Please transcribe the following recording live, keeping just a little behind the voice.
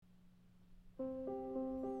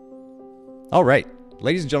All right,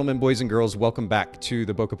 ladies and gentlemen, boys and girls, welcome back to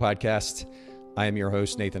the Bokeh Podcast. I am your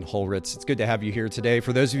host, Nathan Holritz. It's good to have you here today.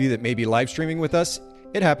 For those of you that may be live streaming with us,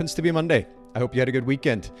 it happens to be Monday. I hope you had a good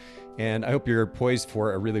weekend, and I hope you're poised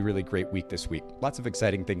for a really, really great week this week. Lots of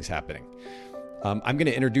exciting things happening. I'm going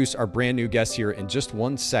to introduce our brand new guest here in just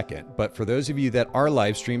 1 second, but for those of you that are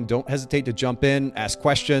live stream, don't hesitate to jump in, ask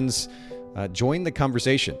questions, join the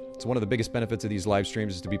conversation. It's one of the biggest benefits of these live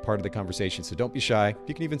streams is to be part of the conversation. So don't be shy.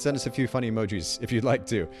 You can even send us a few funny emojis if you'd like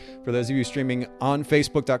to. For those of you streaming on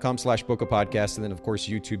Facebook.com/Bokeh Podcast, and then of course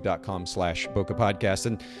YouTube.com/Bokeh Podcast.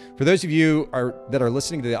 And for those of you that are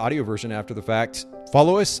listening to the audio version after the fact,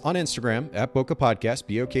 follow us on Instagram at Bokeh Podcast,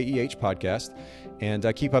 BOKEH Podcast,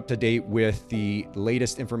 and keep up to date with the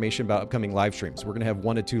latest information about upcoming live streams. We're going to have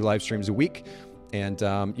 1 to 2 live streams a week. And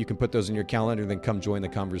you can put those in your calendar and then come join the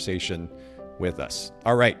conversation with us.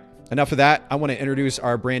 All right, enough of that. I want to introduce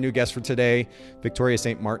our brand new guest for today. Victoria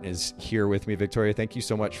St. Martin is here with me. Victoria, thank you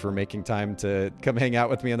so much for making time to come hang out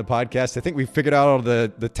with me on the podcast. I think we figured out all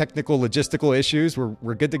the technical, logistical issues.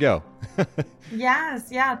 We're good to go. Yes,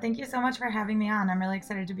 yeah. Thank you so much for having me on. I'm really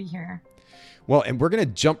excited to be here. Well, and we're going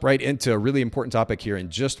to jump right into a really important topic here in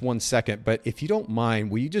just 1 second. But if you don't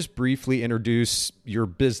mind, will you just briefly introduce your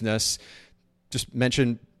business? Just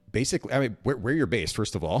mention basically, I mean, where you're based,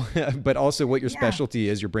 first of all, but also what your specialty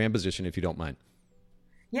is, your brand position, if you don't mind.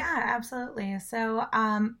 Yeah, absolutely. So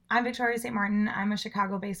I'm Victoria St. Martin. I'm a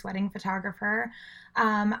Chicago-based wedding photographer.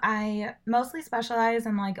 I mostly specialize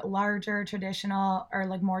in like larger traditional or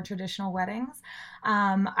like more traditional weddings.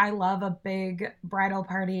 I love a big bridal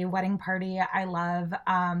party, wedding party. I love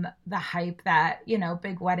the hype that,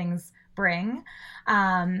 big weddings bring.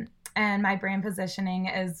 And my brand positioning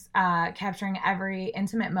is capturing every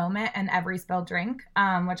intimate moment and every spilled drink,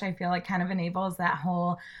 which I feel like kind of enables that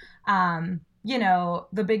whole,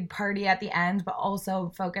 the big party at the end, but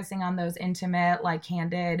also focusing on those intimate, like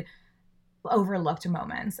candid, overlooked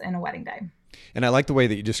moments in a wedding day. And I like the way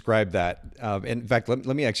that you described that. In fact, let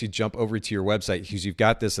me actually jump over to your website because you've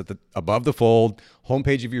got this at the above the fold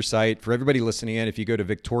homepage of your site. For everybody listening in, if you go to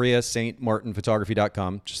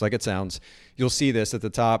victoriastmartinphotography.com, just like it sounds, you'll see this at the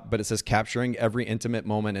top, but it says capturing every intimate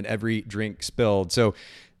moment and every drink spilled. So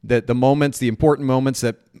the moments, the important moments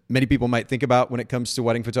that many people might think about when it comes to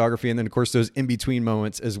wedding photography, and then of course those in-between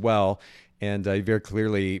moments as well. And you very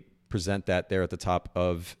clearly present that there at the top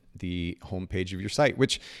of the homepage of your site,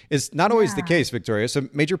 which is not always the case, Victoria. So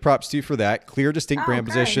major props to you for that. Clear, distinct brand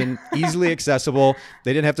position, easily accessible.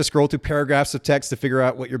 They didn't have to scroll through paragraphs of text to figure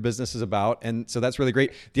out what your business is about. And so that's really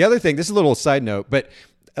great. The other thing, this is a little side note, but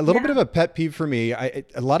a little bit of a pet peeve for me. A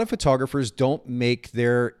lot of photographers don't make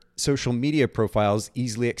their social media profiles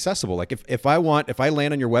easily accessible. Like if I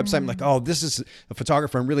land on your website, I'm like, oh, this is a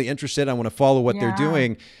photographer. I'm really interested. I want to follow what they're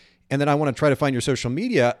doing. And then I want to try to find your social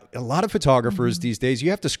media. A lot of photographers these days, you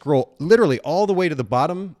have to scroll literally all the way to the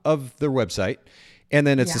bottom of their website. And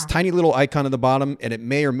then it's this tiny little icon at the bottom, and it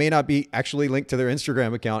may or may not be actually linked to their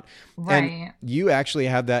Instagram account. Right. And you actually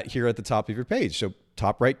have that here at the top of your page. So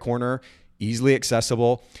top right corner, easily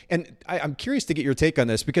accessible. And I'm curious to get your take on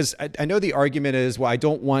this because I know the argument is, well, I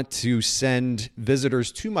don't want to send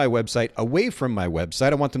visitors to my website away from my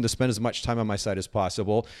website. I want them to spend as much time on my site as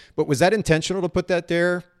possible. But was that intentional to put that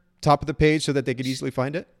there? Top of the page so that they could easily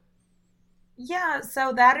find it? Yeah,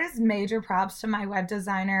 so that is major props to my web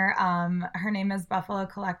designer. Her name is Buffalo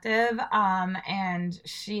Collective, and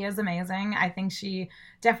she is amazing. I think she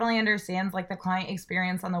definitely understands like the client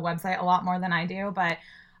experience on the website a lot more than I do. But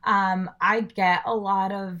I get a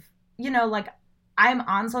lot of, like I'm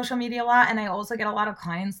on social media a lot, and I also get a lot of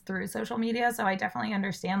clients through social media. So I definitely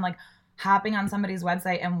understand like hopping on somebody's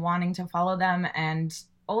website and wanting to follow them. And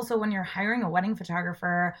also when you're hiring a wedding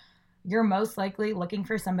photographer, you're most likely looking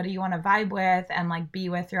for somebody you want to vibe with and like be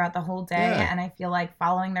with throughout the whole day. Yeah. And I feel like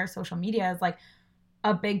following their social media is like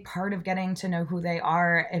a big part of getting to know who they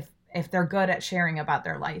are if they're good at sharing about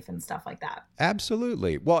their life and stuff like that.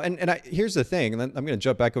 Absolutely. Well, and here's the thing, and then I'm going to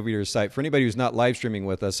jump back over to your site. For anybody who's not live streaming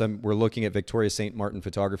with us, we're looking at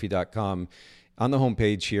victoriastmartinphotography.com on the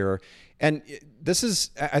homepage here. And this is,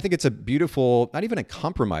 I think it's a beautiful, not even a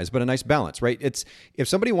compromise, but a nice balance, right? It's if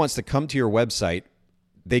somebody wants to come to your website,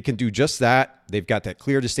 they can do just that. They've got that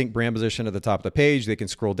clear, distinct brand position at the top of the page. They can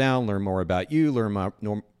scroll down, learn more about you, learn more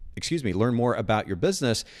about your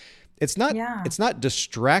business. It's not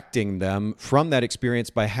distracting them from that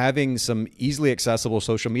experience by having some easily accessible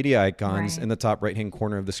social media icons in the top right-hand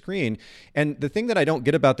corner of the screen. And the thing that I don't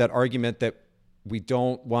get about that argument that we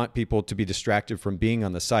don't want people to be distracted from being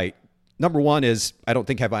on the site, number one is I don't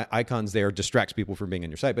think having icons there distracts people from being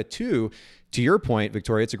on your site. But two, to your point,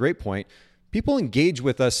 Victoria, it's a great point. people engage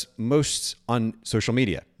with us most on social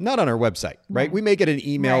media, not on our website, right? We may get an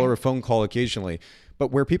email or a phone call occasionally,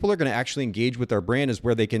 but where people are going to actually engage with our brand is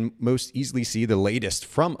where they can most easily see the latest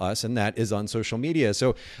from us, and that is on social media.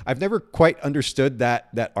 So I've never quite understood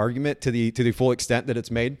that argument to the full extent that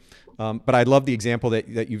it's made. But I love the example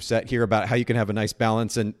that you've set here about how you can have a nice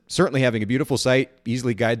balance, and certainly having a beautiful site,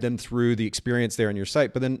 easily guide them through the experience there on your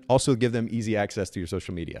site, but then also give them easy access to your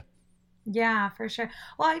social media. Yeah, for sure.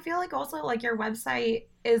 Well, I feel like also like your website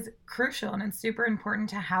is crucial, and it's super important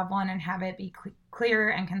to have one and have it be clear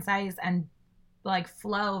and concise and like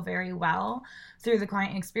flow very well through the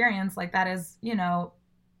client experience. Like that is,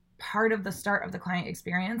 part of the start of the client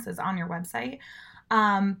experience is on your website.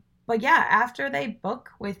 But yeah, after they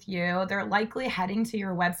book with you, they're likely heading to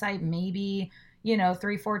your website maybe,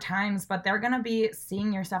 3-4 times, but they're going to be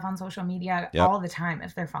seeing your stuff on social media all the time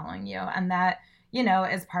if they're following you. And that,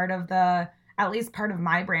 is part of at least part of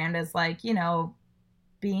my brand is like,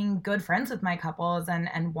 being good friends with my couples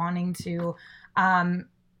and wanting to,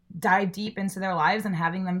 dive deep into their lives and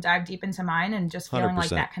having them dive deep into mine and just feeling 100%. Like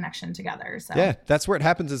that connection together. So yeah, that's where it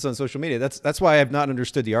happens is on social media. That's why I've not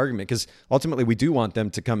understood the argument, because ultimately we do want them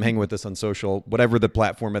to come hang with us on social, whatever the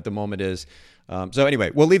platform at the moment is. So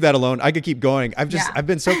anyway, we'll leave that alone. I could keep going. I've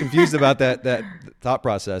been so confused about that thought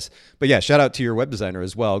process. But yeah, shout out to your web designer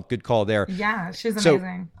as well. Good call there. Yeah, she's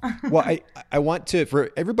amazing. Well, I want to,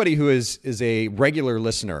 for everybody who is a regular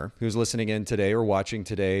listener who's listening in today or watching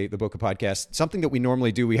today, the Bokeh Podcast, something that we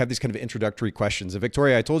normally do, we have these kind of introductory questions. And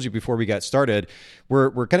Victoria, I told you before we got started,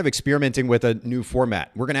 we're kind of experimenting with a new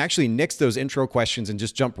format. We're going to actually nix those intro questions and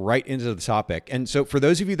just jump right into the topic. And so for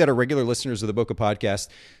those of you that are regular listeners of the Bokeh Podcast,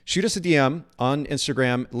 shoot us a DM on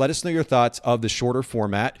Instagram. Let us know your thoughts of the shorter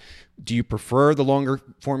format. Do you prefer the longer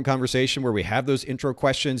form conversation where we have those intro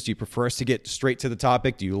questions? Do you prefer us to get straight to the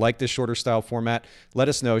topic? Do you like this shorter style format? Let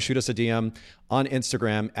us know. Shoot us a DM on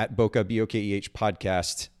Instagram at Bokeh, Bokeh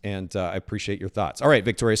podcast. And I appreciate your thoughts. All right,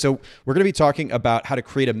 Victoria. So we're going to be talking about how to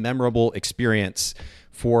create a memorable experience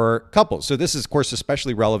for couples. So this is, of course,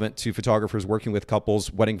 especially relevant to photographers working with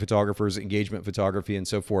couples, wedding photographers, engagement photography, and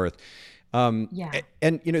so forth. And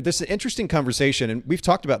this is an interesting conversation, and we've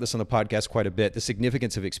talked about this on the podcast quite a bit, the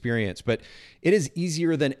significance of experience, but it is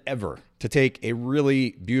easier than ever to take a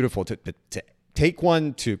really beautiful, to take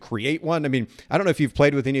one, to create one. I mean, I don't know if you've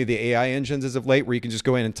played with any of the AI engines as of late where you can just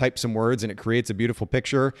go in and type some words and it creates a beautiful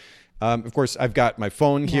picture. Of course, I've got my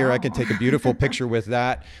phone here. I can take a beautiful picture with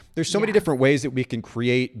that. There's so many different ways that we can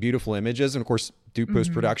create beautiful images, and of course, do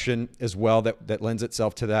post-production as well that lends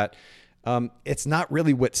itself to that. It's not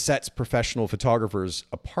really what sets professional photographers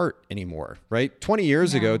apart anymore, right? 20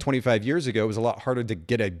 years ago, 25 years ago, it was a lot harder to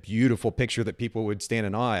get a beautiful picture that people would stand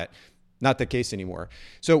in awe at. Not the case anymore.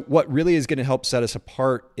 So what really is going to help set us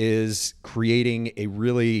apart is creating a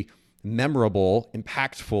really memorable,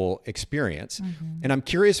 impactful experience. And I'm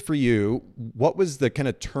curious for you, what was the kind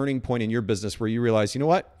of turning point in your business where you realized, you know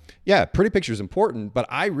what? Yeah, pretty picture is important, but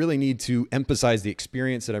I really need to emphasize the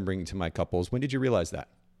experience that I'm bringing to my couples. When did you realize that?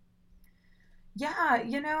 Yeah,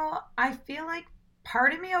 I feel like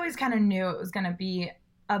part of me always kind of knew it was going to be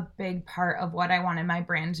a big part of what I wanted my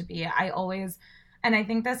brand to be. And I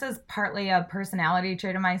think this is partly a personality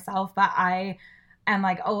trait of myself, but I am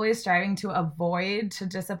like always striving to avoid to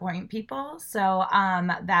disappoint people. So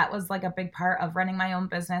that was like a big part of running my own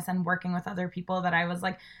business and working with other people, that I was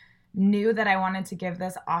like, knew that I wanted to give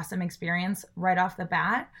this awesome experience right off the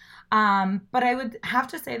bat. But I would have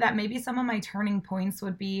to say that maybe some of my turning points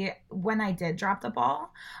would be when I did drop the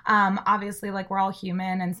ball. Obviously, like we're all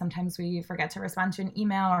human, and sometimes we forget to respond to an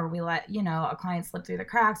email, or we let, a client slip through the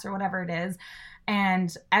cracks or whatever it is.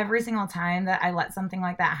 And every single time that I let something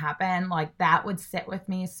like that happen, like that would sit with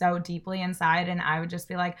me so deeply inside. And I would just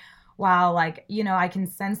be like, wow, like, I can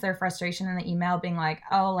sense their frustration in the email being like,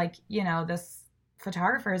 oh, like, this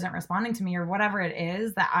photographer isn't responding to me, or whatever it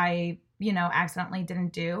is that I, accidentally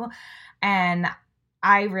didn't do. And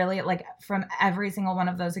I really, like, from every single one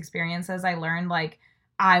of those experiences, I learned like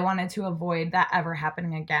I wanted to avoid that ever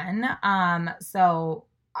happening again. So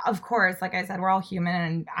of course, like I said, we're all human,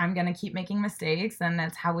 and I'm going to keep making mistakes, and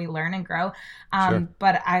that's how we learn and grow.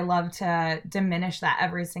 But I love to diminish that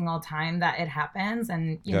every single time that it happens,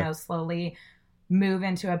 and, slowly move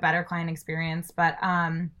into a better client experience. But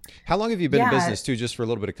how long have you been in business too, just for a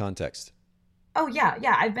little bit of context? Oh yeah.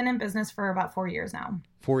 I've been in business for about 4 years now.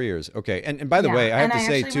 4 years. Okay. And by the way, I have to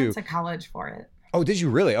say too, went to college for it. Oh, did you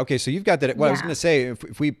really? Okay, so you've got that. Well, I was going Yeah. to say,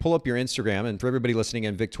 if we pull up your Instagram, and for everybody listening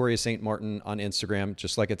in, Victoria St. Martin on Instagram,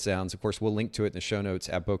 just like it sounds. Of course, we'll link to it in the show notes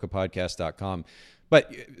at bokehpodcast.com.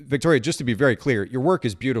 But Victoria, just to be very clear, your work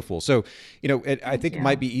is beautiful. So, I Thank think it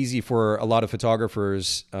might you. be easy for a lot of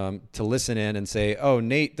photographers to listen in and say, oh,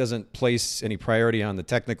 Nate doesn't place any priority on the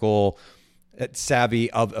technical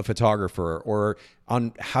savvy of a photographer, or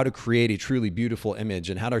on how to create a truly beautiful image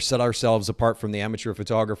and how to set ourselves apart from the amateur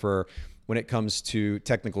photographer when it comes to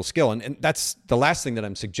technical skill. And that's the last thing that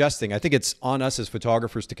I'm suggesting. I think it's on us as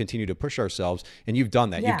photographers to continue to push ourselves. And you've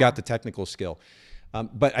done that. You've got Yeah. the technical skill.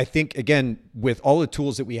 But I think, again, with all the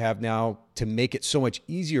tools that we have now to make it so much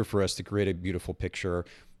easier for us to create a beautiful picture,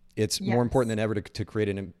 it's more important Yes. than ever to create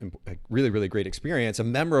a really, really great experience, a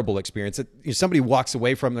memorable experience that somebody walks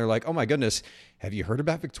away from. They're like, oh my goodness, have you heard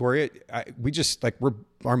about Victoria? We just like,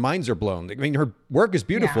 our minds are blown. I mean, her work is Yeah.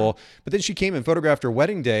 beautiful, but then she came and photographed her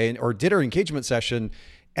wedding day or did her engagement session.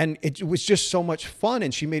 And it was just so much fun.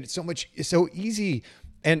 And she made it so easy.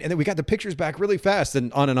 And then we got the pictures back really fast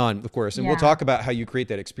and on, of course. And we'll Yeah. talk about how you create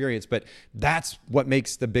that experience, but that's what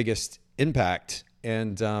makes the biggest impact.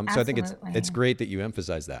 And so I think it's Absolutely. great that you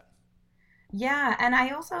emphasize that. Yeah, and I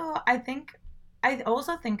also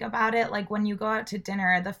think about it like when you go out to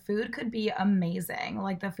dinner, the food could be amazing.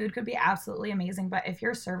 Like the food could be absolutely amazing, but if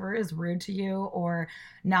your server is rude to you or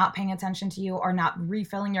not paying attention to you or not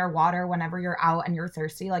refilling your water whenever you're out and you're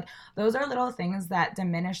thirsty, like those are little things that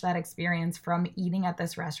diminish that experience from eating at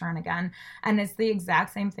this restaurant again. And it's the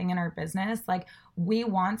exact same thing in our business. Like we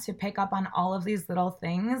want to pick up on all of these little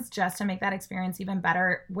things just to make that experience even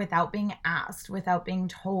better without being asked, without being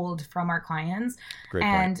told from our clients. Great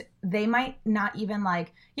point. And they might not even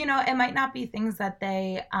like, it might not be things that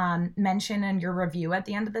they mention in your review at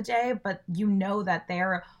the end of the day, but that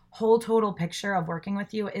their whole total picture of working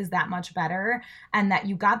with you is that much better, and that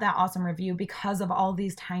you got that awesome review because of all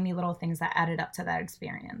these tiny little things that added up to that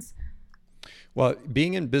experience. Well,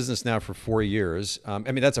 being in business now for 4 years, I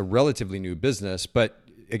mean, that's a relatively new business, but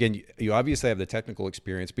again, you obviously have the technical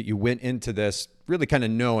experience, but you went into this really kind of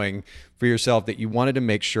knowing for yourself that you wanted to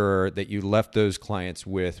make sure that you left those clients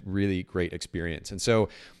with really great experience. And so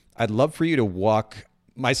I'd love for you to walk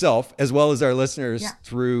myself as well as our listeners Yeah.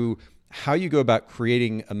 through how you go about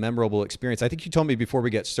creating a memorable experience. I think you told me before we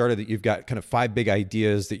get started that you've got kind of 5 big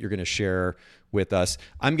ideas that you're going to share with us.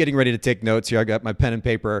 I'm getting ready to take notes here. I got my pen and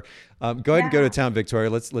paper. Go ahead and go to Yeah. town, Victoria.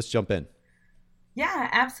 Let's jump in. Yeah,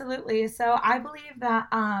 absolutely. So I believe that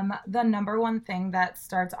the number one thing that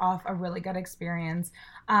starts off a really good experience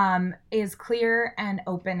is clear and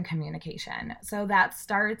open communication. So that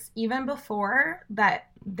starts even before that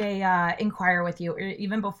they inquire with you, or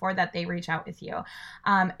even before that they reach out with you.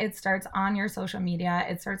 It starts on your social media.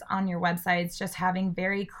 It starts on your websites. Just having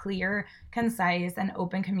very clear, concise, and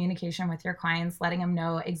open communication with your clients, letting them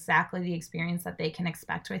know exactly the experience that they can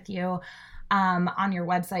expect with you on your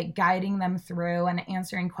website, guiding them through and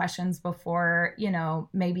answering questions before,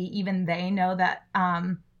 maybe even they know that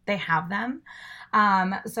they have them.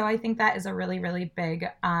 So I think that is a really, really big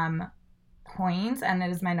point, and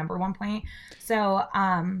it is my number one point. So,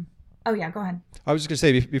 oh, yeah, go ahead. I was just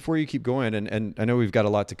going to say before you keep going, and I know we've got a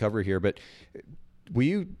lot to cover here, but will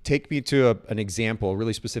you take me to an example, a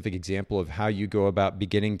really specific example of how you go about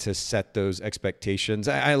beginning to set those expectations?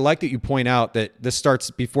 I like that you point out that this starts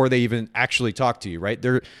before they even actually talk to you, right?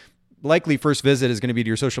 Their likely first visit is going to be to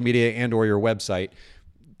your social media and or your website.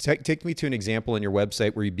 Take me to an example in your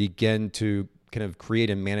website where you begin to kind of create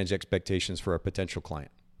and manage expectations for a potential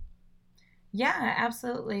client. Yeah,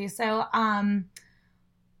 absolutely. So,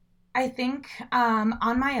 I think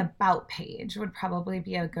on my About page would probably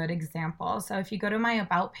be a good example. So if you go to my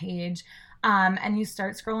About page and you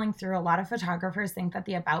start scrolling through, a lot of photographers think that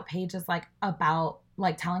the About page is like about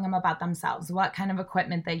like telling them about themselves, what kind of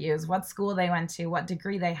equipment they use, what school they went to, what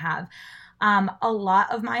degree they have. A lot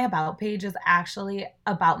of my About page is actually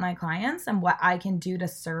about my clients and what I can do to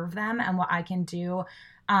serve them and what I can do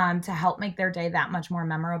to help make their day that much more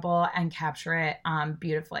memorable and capture it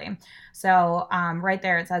beautifully. So right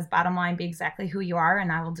there, it says, bottom line, be exactly who you are,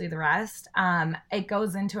 and I will do the rest. It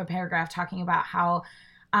goes into a paragraph talking about how,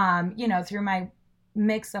 through my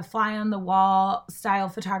mix of fly on the wall style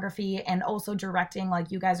photography and also directing, like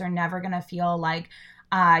you guys are never going to feel like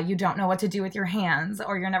you don't know what to do with your hands,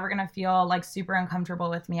 or you're never going to feel like super uncomfortable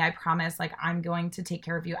with me. I promise, like I'm going to take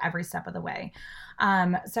care of you every step of the way.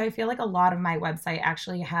 So I feel like a lot of my website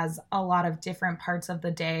actually has a lot of different parts of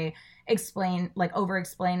the day over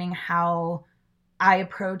explaining how I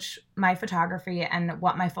approach my photography and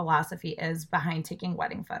what my philosophy is behind taking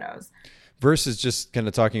wedding photos. Versus just kind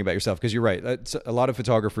of talking about yourself. Because you're right. A lot of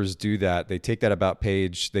photographers do that. They take that about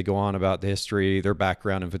page. They go on about the history, their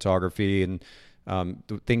background in photography, and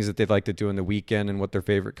the things that they'd like to do in the weekend and what their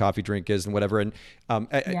favorite coffee drink is and whatever. And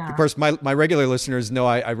of course, my regular listeners know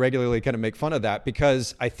I regularly kind of make fun of that,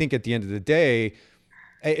 because I think at the end of the day,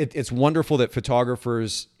 it's wonderful that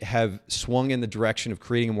photographers have swung in the direction of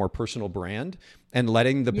creating a more personal brand and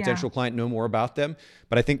letting the potential client know more about them.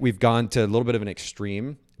 But I think we've gone to a little bit of an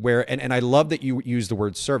extreme where, and I love that you use the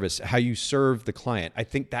word service, how you serve the client. I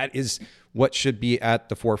think that is what should be at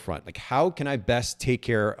the forefront. Like, how can I best take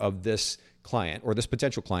care of this client or this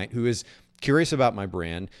potential client who is curious about my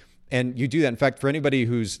brand? And you do that. In fact, for anybody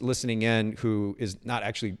who's listening in who is not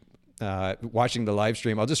actually watching the live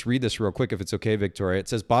stream, I'll just read this real quick if it's okay, Victoria. It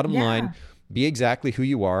says, bottom line, be exactly who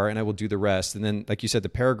you are and I will do the rest. And then, like you said, the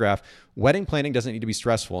paragraph, wedding planning doesn't need to be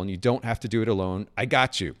stressful and you don't have to do it alone. I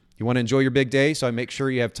got you. You want to enjoy your big day, so I make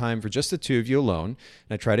sure you have time for just the two of you alone.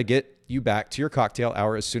 And I try to get you back to your cocktail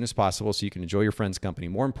hour as soon as possible so you can enjoy your friend's company.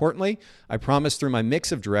 More importantly, I promise through my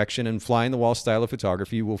mix of direction and fly-in-the-wall style of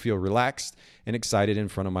photography, you will feel relaxed and excited in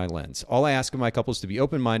front of my lens. All I ask of my couples is to be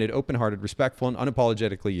open-minded, open-hearted, respectful, and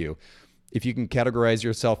unapologetically you. If you can categorize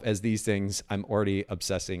yourself as these things, I'm already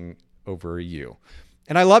obsessing over you.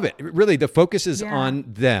 And I love it. Really, the focus is on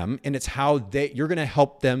them, and it's how you're going to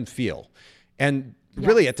help them feel. And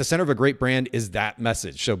really at the center of a great brand is that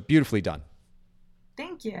message. So beautifully done.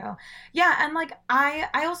 Thank you. Yeah. And like, I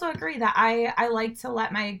also agree that I like to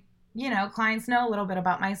let my, clients know a little bit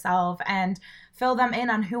about myself and fill them in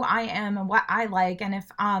on who I am and what I like. And if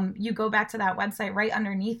you go back to that website, right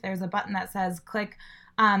underneath, there's a button that says click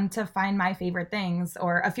to find my favorite things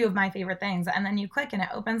or a few of my favorite things. And then you click and it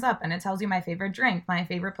opens up and it tells you my favorite drink, my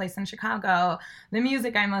favorite place in Chicago, the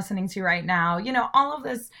music I'm listening to right now, all of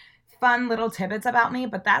this fun little tidbits about me,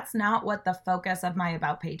 but that's not what the focus of my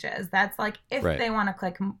about page is. That's like, if they want to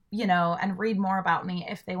click, and read more about me,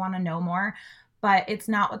 if they want to know more, but it's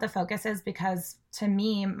not what the focus is, because to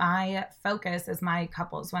me, my focus is my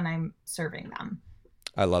couples when I'm serving them.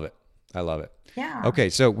 I love it. I love it. Yeah. Okay.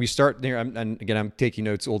 So we start there. And again, I'm taking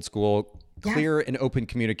notes old school. Clear and open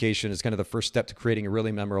communication is kind of the first step to creating a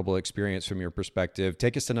really memorable experience from your perspective.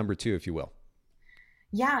 Take us to number 2, if you will.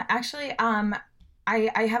 Yeah, actually,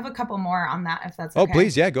 I have a couple more on that, if that's okay. Oh,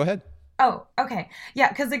 please. Yeah, go ahead. Oh, okay. Yeah,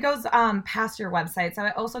 because it goes past your website. So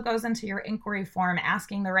it also goes into your inquiry form,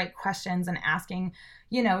 asking the right questions and asking,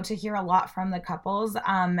 to hear a lot from the couples.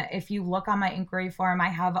 If you look on my inquiry form, I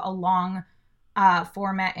have a long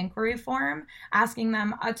format inquiry form asking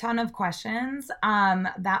them a ton of questions.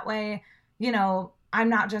 That way, I'm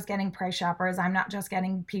not just getting price shoppers. I'm not just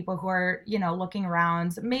getting people who are, looking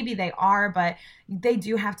around. Maybe they are, but they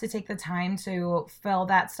do have to take the time to fill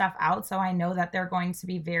that stuff out. So I know that they're going to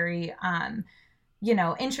be very,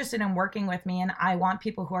 interested in working with me. And I want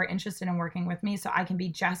people who are interested in working with me so I can be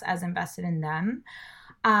just as invested in them.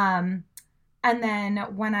 And then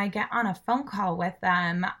when I get on a phone call with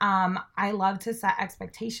them, I love to set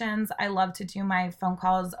expectations. I love to do my phone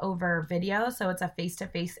calls over video. So it's a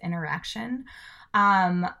face-to-face interaction.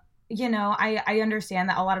 I understand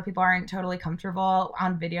that a lot of people aren't totally comfortable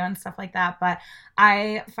on video and stuff like that, but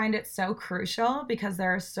I find it so crucial because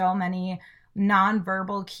there are so many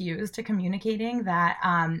nonverbal cues to communicating that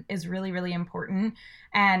is really, really important.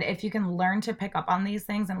 And if you can learn to pick up on these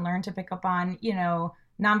things and learn to pick up on,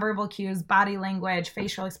 nonverbal cues, body language,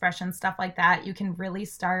 facial expressions, stuff like that, you can really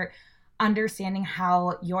start understanding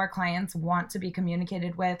how your clients want to be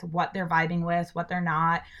communicated with, what they're vibing with, what they're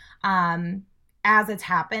not, as it's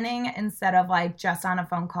happening, instead of like just on a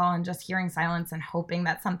phone call and just hearing silence and hoping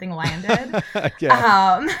that something landed.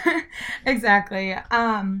 Exactly.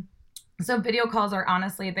 So video calls are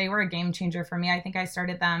honestly, they were a game changer for me. I think I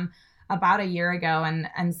started them about a year ago.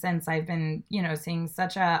 And since I've been, seeing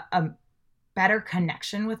such a better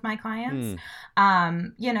connection with my clients,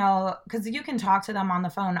 because you can talk to them on the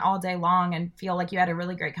phone all day long and feel like you had a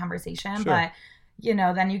really great conversation. Sure. But,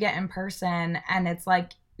 then you get in person and it's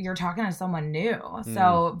like you're talking to someone new.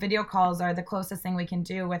 So video calls are the closest thing we can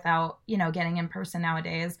do without, getting in person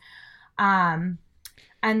nowadays. And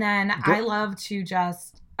then I love to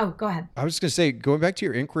just... Oh, go ahead. I was just going to say, going back to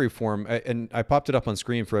your inquiry form, and I popped it up on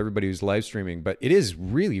screen for everybody who's live streaming, but it is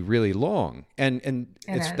really, really long. And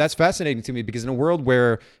that's fascinating to me because in a world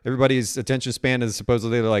where everybody's attention span is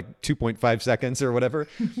supposedly like 2.5 seconds or whatever,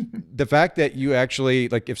 the fact that you actually,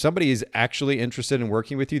 like if somebody is actually interested in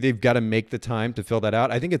working with you, they've got to make the time to fill that out.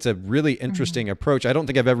 I think it's a really interesting approach. I don't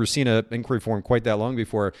think I've ever seen an inquiry form quite that long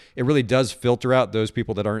before. It really does filter out those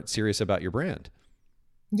people that aren't serious about your brand.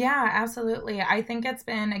 Yeah, absolutely. I think it's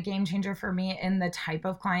been a game changer for me in the type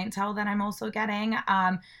of clientele that I'm also getting.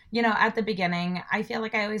 At the beginning, I feel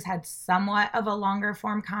like I always had somewhat of a longer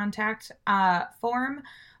form contact form,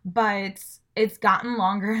 but it's gotten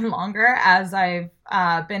longer and longer as I've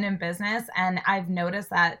been in business, and I've noticed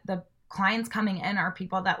that the clients coming in are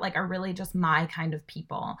people that like are really just my kind of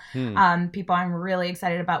people. Hmm. People I'm really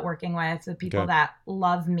excited about working with, the people Okay. that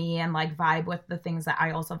love me and like vibe with the things that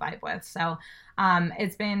I also vibe with. So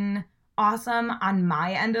it's been awesome on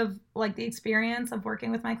my end of like the experience of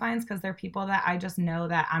working with my clients because they're people that I just know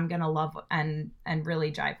that I'm gonna love and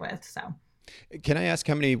really jive with. So Can I ask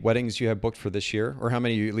how many weddings you have booked for this year, or how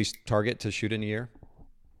many you at least target to shoot in a year?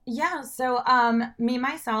 yeah, so me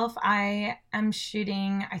myself, I am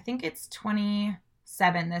shooting. I think it's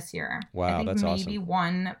 27 this year. I Wow, think that's maybe awesome.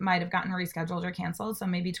 one might have gotten rescheduled or canceled, so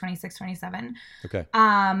maybe 26, 27. Okay.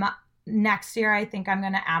 Um, Next year, I think I'm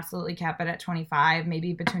going to absolutely cap it at 25,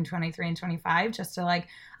 maybe between 23 and 25, just to like,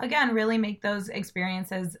 again, really make those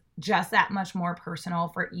experiences just that much more personal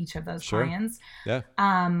for each of those Sure. clients. Yeah.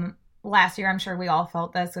 Last year, I'm sure we all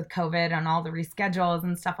felt this with COVID and all the reschedules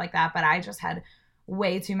and stuff like that, but I just had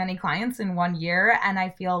way too many clients in one year. And I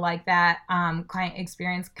feel like that client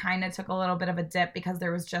experience kind of took a little bit of a dip because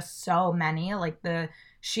there was just so many. Like the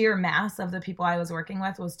sheer mass of the people I was working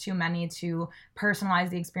with was too many to personalize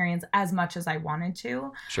the experience as much as I wanted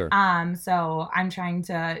to. Sure. So I'm trying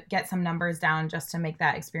to get some numbers down just to make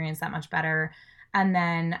that experience that much better. And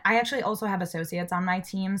then I actually also have associates on my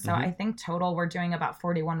team. So Hmm. I think total we're doing about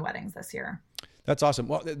 41 weddings this year. That's awesome.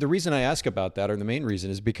 Well, the reason I ask about that, or the main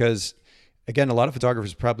reason, is because, again, a lot of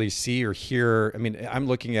photographers probably see or hear. I mean, I'm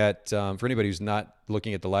looking at, for anybody who's not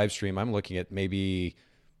looking at the live stream, I'm looking at maybe,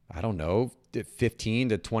 I don't know, 15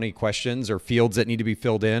 to 20 questions or fields that need to be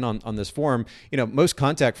filled in on this form. Most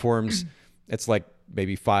contact forms, it's like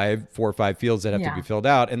maybe 4 or 5 fields that have to be Yeah. filled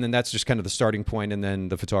out. And then that's just kind of the starting point, and then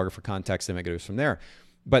the photographer contacts them and it goes from there.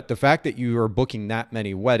 But the fact that you are booking that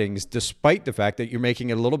many weddings, despite the fact that you're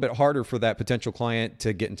making it a little bit harder for that potential client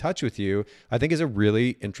to get in touch with you, I think is a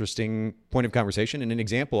really interesting point of conversation and an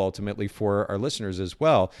example ultimately for our listeners as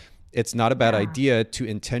well. It's not a bad Yeah. idea to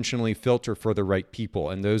intentionally filter for the right people,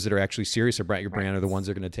 and those that are actually serious about your brand are the Right. ones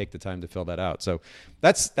that are going to take the time to fill that out. So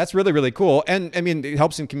that's really, really cool. And I mean, it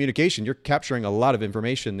helps in communication. You're capturing a lot of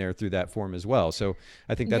information there through that form as well. So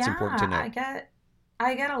I think that's important to Yeah, note.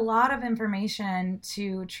 I get a lot of information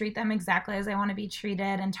to treat them exactly as I want to be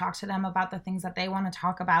treated and talk to them about the things that they want to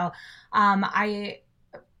talk about. I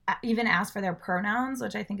even ask for their pronouns,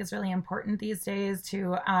 which I think is really important these days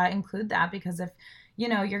to include that because if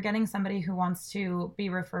you're getting somebody who wants to be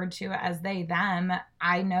referred to as they them,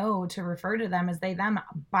 I know to refer to them as they them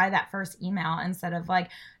by that first email instead of like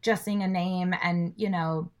just seeing a name and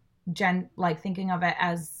like thinking of it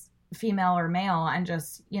as female or male and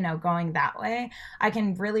just going that way. I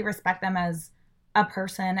can really respect them as a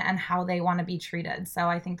person and how they want to be treated, so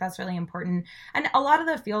I think that's really important. And a lot of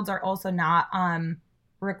the fields are also not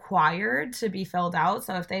required to be filled out,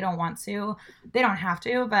 so if they don't want to, they don't have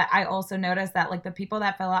to. But I also notice that like the people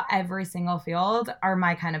that fill out every single field are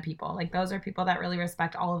my kind of people. Like those are people that really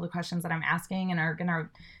respect all of the questions that I'm asking and are gonna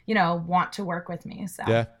want to work with me. So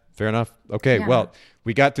Yeah, fair enough. Okay, yeah. well,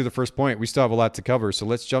 we got through the first point. We still have a lot to cover. So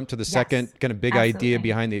let's jump to the Yes, second kind of big idea absolutely.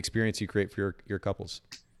 behind the experience you create for your couples.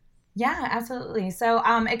 Yeah, absolutely. So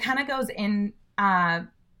it kind of goes in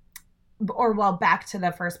or well back to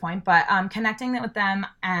the first point, but connecting with them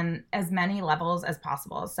and as many levels as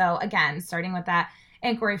possible. So again, starting with that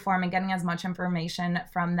inquiry form and getting as much information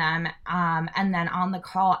from them, and then on the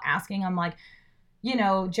call asking them like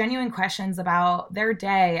genuine questions about their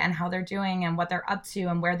day and how they're doing and what they're up to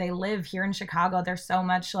and where they live here in Chicago. There's so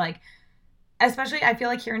much like, especially I feel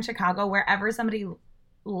like here in Chicago, wherever somebody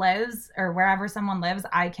lives or wherever someone lives,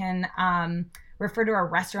 I can refer to a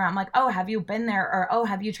restaurant. I'm like, oh, have you been there? Or, oh,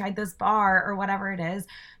 have you tried this bar or whatever it is,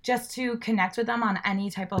 just to connect with them on any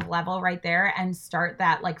type of level right there and start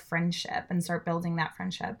that like friendship and start building that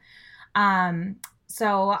friendship. Um,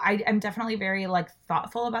 so I am definitely very like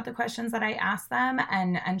thoughtful about the questions that I ask them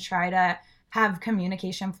and try to have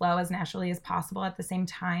communication flow as naturally as possible at the same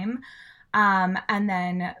time. And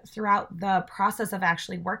then throughout the process of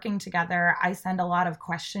actually working together, I send a lot of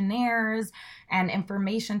questionnaires and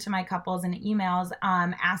information to my couples and emails,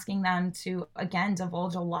 asking them to, again,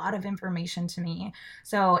 divulge a lot of information to me.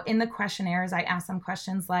 So in the questionnaires, I ask them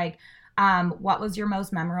questions like, what was your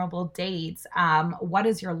most memorable date? What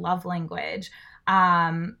is your love language?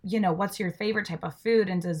 What's your favorite type of food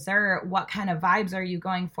and dessert? What kind of vibes are you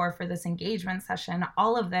going for this engagement session?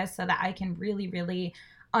 All of this so that I can really, really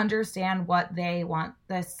understand what they want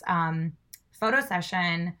this photo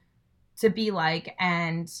session to be like,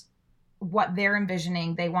 and what they're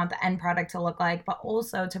envisioning they want the end product to look like, but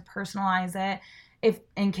also to personalize it. If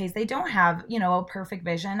in case they don't have, a perfect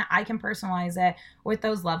vision, I can personalize it with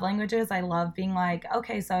those love languages. I love being like,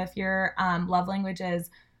 okay, so if your love language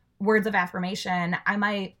is words of affirmation, I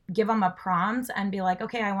might give them a prompt and be like,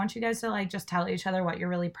 okay, I want you guys to like just tell each other what you're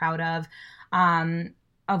really proud of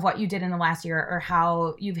what you did in the last year, or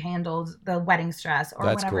how you've handled the wedding stress, or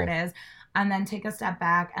That's whatever cool. it is. And then take a step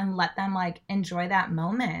back and let them like enjoy that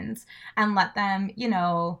moment, and let them,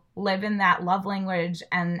 live in that love language,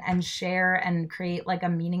 and share and create like a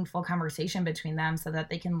meaningful conversation between them, so that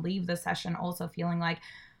they can leave the session also feeling like,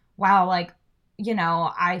 wow, like,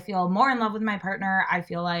 I feel more in love with my partner. I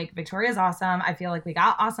feel like Victoria's awesome. I feel like we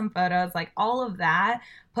got awesome photos. Like all of that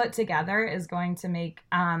put together is going to make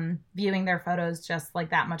viewing their photos just like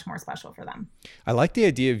that much more special for them. I like the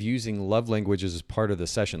idea of using love languages as part of the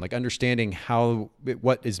session, like understanding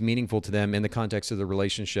what is meaningful to them in the context of the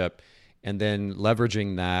relationship, and then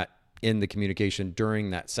leveraging that in the communication during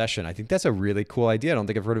that session. I think that's a really cool idea. I don't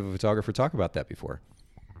think I've heard of a photographer talk about that before.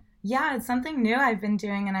 Yeah, it's something new I've been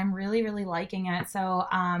doing, and I'm really, really liking it. So,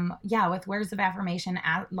 yeah, with words of affirmation,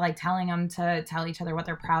 like telling them to tell each other what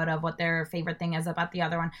they're proud of, what their favorite thing is about the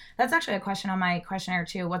other one. That's actually a question on my questionnaire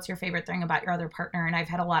too. What's your favorite thing about your other partner? And I've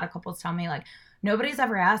had a lot of couples tell me like, nobody's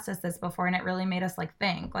ever asked us this before, and it really made us like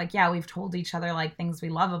think. Like, yeah, we've told each other like things we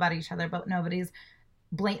love about each other, but nobody's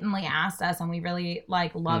blatantly asked us, and we really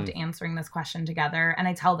like loved answering this question together. And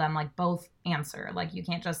I tell them like both answer. Like you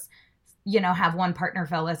can't just have one partner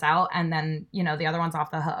fill this out and then, the other one's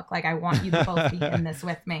off the hook. Like I want you to both be in this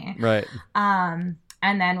with me. Right. And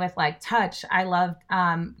then with like touch, I love,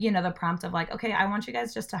 the prompt of like, okay, I want you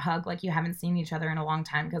guys just to hug like you haven't seen each other in a long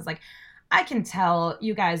time. Cause like I can tell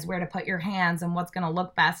you guys where to put your hands and what's going to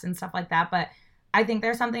look best and stuff like that. But I think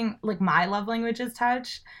there's something like my love language is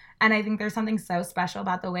touch. And I think there's something so special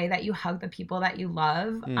about the way that you hug the people that you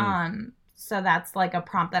love. So that's like a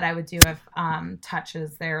prompt that I would do if touch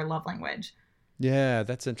is their love language. Yeah,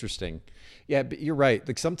 that's interesting. Yeah, but you're right.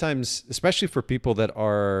 Like sometimes, especially for people that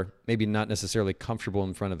are maybe not necessarily comfortable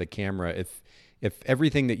in front of the camera, if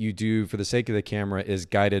everything that you do for the sake of the camera is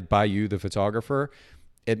guided by you, the photographer,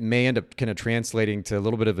 it may end up kind of translating to a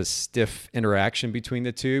little bit of a stiff interaction between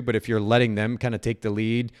the two. But if you're letting them kind of take the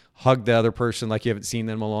lead, hug the other person like you haven't seen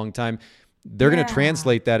them in a long time, they're going to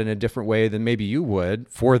translate that in a different way than maybe you would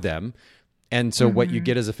for them. And so what you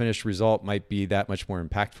get as a finished result might be that much more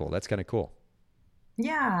impactful. That's kind of cool.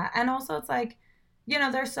 Yeah. And also it's like,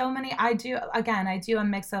 there's so many, I do a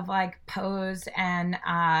mix of like pose and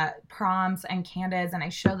prompts and candids, and I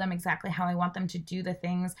show them exactly how I want them to do the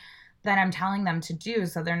things that I'm telling them to do.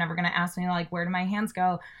 So they're never going to ask me like, where do my hands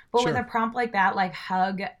go? But with a prompt like that, like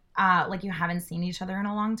hug, like you haven't seen each other in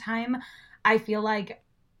a long time, I feel like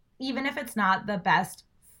even if it's not the best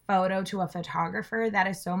photo to a photographer, that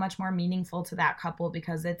is so much more meaningful to that couple,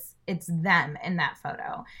 because it's them in that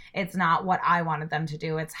photo. It's not what I wanted them to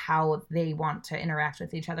do. It's how they want to interact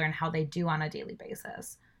with each other and how they do on a daily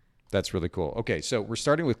basis. That's really cool. Okay, so we're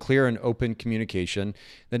starting with clear and open communication.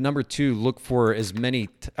 Then number 2, look for as many,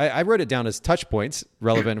 I wrote it down as touch points,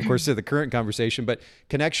 relevant, of course, to the current conversation, but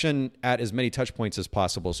connection at as many touch points as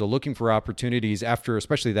possible. So looking for opportunities after,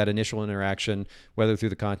 especially that initial interaction, whether through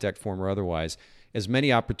the contact form or otherwise, as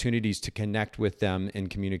many opportunities to connect with them in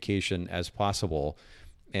communication as possible.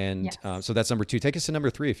 And so that's number 2. Take us to number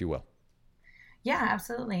 3, if you will. Yeah,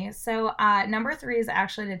 absolutely. So number 3 is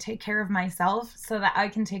actually to take care of myself so that I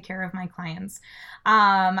can take care of my clients.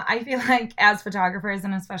 I feel like as photographers,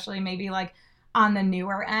 and especially maybe like on the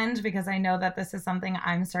newer end, because I know that this is something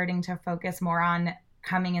I'm starting to focus more on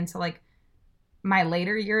coming into like my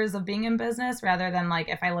later years of being in business, rather than like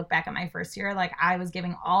if I look back at my first year, like I was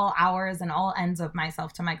giving all hours and all ends of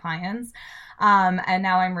myself to my clients. And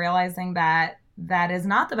now I'm realizing that that is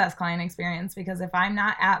not the best client experience, because if I'm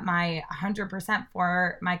not at my 100%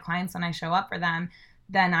 for my clients when I show up for them,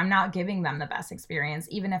 then I'm not giving them the best experience,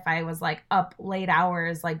 even if I was like up late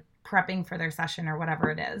hours, like prepping for their session or whatever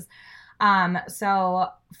it is. So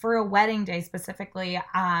for a wedding day specifically,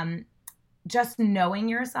 just knowing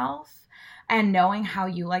yourself and knowing how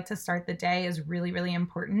you like to start the day is really, really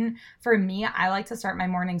important. For me, I like to start my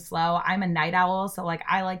morning slow. I'm a night owl, so like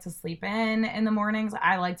I like to sleep in the mornings.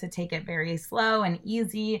 I like to take it very slow and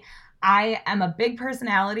easy. I am a big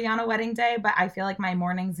personality on a wedding day, but I feel like my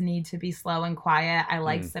mornings need to be slow and quiet. I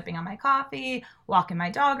like sipping on my coffee, walking my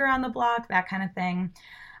dog around the block, that kind of thing.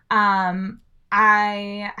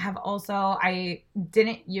 I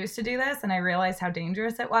didn't used to do this and I realized how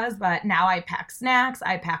dangerous it was, but now I pack snacks,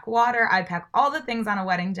 I pack water, I pack all the things on a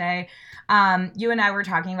wedding day. You and I were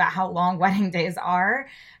talking about how long wedding days are.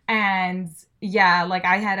 And yeah, like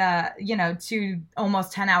I had two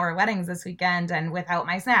almost 10-hour weddings this weekend, and without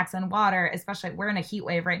my snacks and water, especially we're in a heat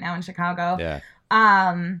wave right now in Chicago. Yeah.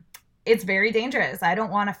 It's very dangerous. I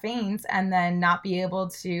don't want to faint and then not be able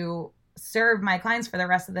to serve my clients for the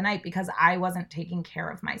rest of the night because I wasn't taking care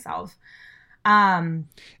of myself. I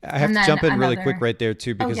have to jump in really quick right there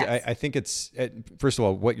too, because yes. I think it's, first of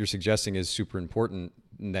all, what you're suggesting is super important,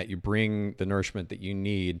 that you bring the nourishment that you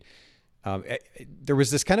need. There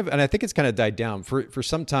was this kind of, and I think it's kind of died down for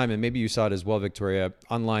some time, and maybe you saw it as well, Victoria,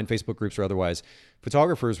 online Facebook groups or otherwise,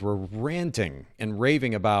 photographers were ranting and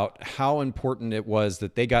raving about how important it was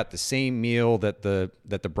that they got the same meal that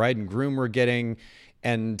the bride and groom were getting.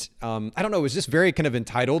 And I don't know, it was just very kind of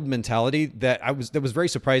entitled mentality that was very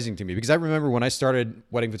surprising to me, because I remember when I started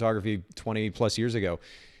wedding photography 20 plus years ago,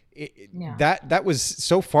 that was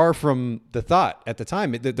so far from the thought at the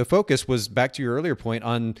time. The focus was, back to your earlier point,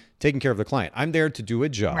 on taking care of the client. I'm there to do a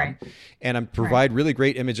job, right, and I'm provide really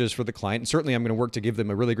great images for the client. And certainly I'm going to work to give them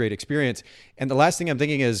a really great experience. And the last thing I'm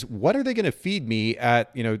thinking is, what are they going to feed me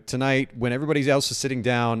at, tonight when everybody else is sitting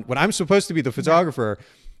down, when I'm supposed to be the photographer?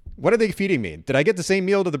 What are they feeding me? Did I get the same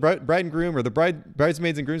meal to the bride and groom, or the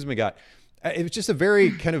bridesmaids and groomsmen got? It was just a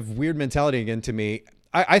very kind of weird mentality again to me.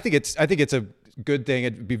 I think it's a good thing.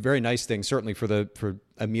 It'd be a very nice thing, certainly for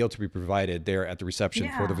a meal to be provided there at the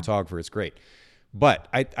reception for the photographer. It's great. But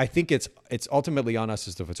I think it's ultimately on us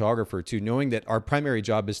as the photographer too, knowing that our primary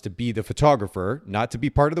job is to be the photographer, not to be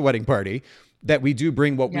part of the wedding party, that we do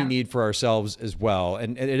bring what we need for ourselves as well.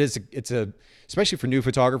 And it's especially for new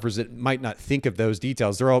photographers that might not think of those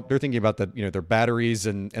details. They're thinking about their batteries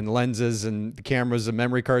and lenses and the cameras and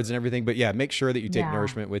memory cards and everything. But yeah, make sure that you take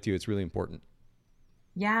nourishment with you. It's really important.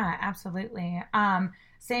 Yeah, absolutely.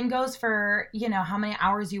 Same goes for, how many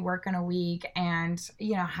hours you work in a week, and,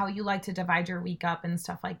 how you like to divide your week up and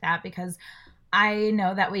stuff like that. Because I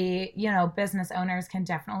know that we, business owners can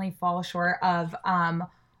definitely fall short of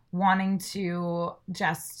wanting to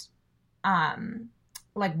just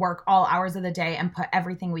work all hours of the day and put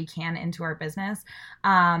everything we can into our business.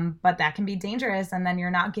 But that can be dangerous. And then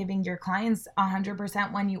you're not giving your clients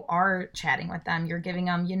 100% when you are chatting with them. You're giving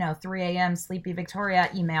them, 3 a.m. Sleepy Victoria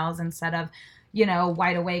emails instead of,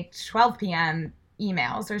 wide awake 12 p.m.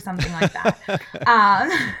 emails or something like that.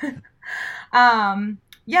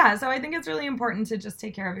 So I think it's really important to just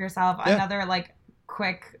take care of yourself. Yeah. Another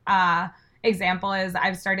quick example is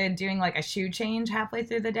I've started doing a shoe change halfway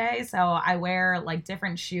through the day. So I wear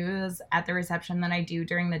different shoes at the reception than I do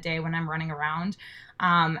during the day when I'm running around.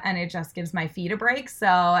 And it just gives my feet a break. So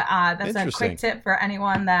that's a quick tip for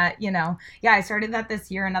anyone that, I started that this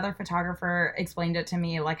year. Another photographer explained it to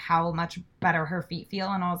me, how much better her feet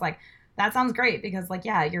feel. And I was like, that sounds great, because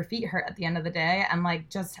your feet hurt at the end of the day, and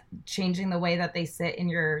just changing the way that they sit in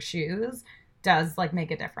your shoes does make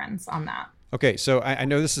a difference on that. Okay, so I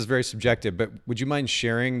know this is very subjective, but would you mind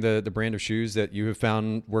sharing the brand of shoes that you have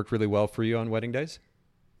found worked really well for you on wedding days?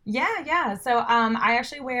 Yeah. So I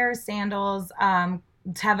actually wear sandals,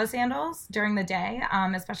 Teva sandals during the day,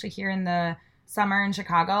 especially here in the summer in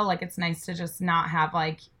Chicago. It's nice to just not have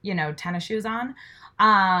tennis shoes on.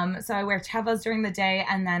 So I wear Tevas during the day,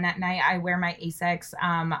 and then at night I wear my Asics.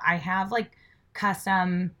 I have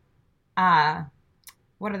custom,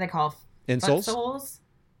 what are they called? Insoles?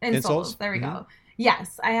 Insoles. There we go.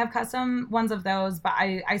 Yes, I have custom ones of those, but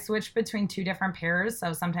I switch between two different pairs.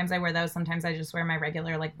 So sometimes I wear those. Sometimes I just wear my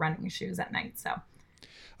regular running shoes at night. So.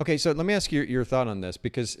 Okay, so let me ask you your thought on this,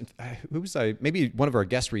 because maybe one of our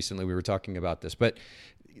guests recently, we were talking about this, but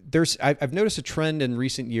I've noticed a trend in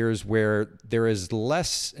recent years where there is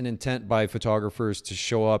less an intent by photographers to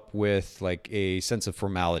show up with a sense of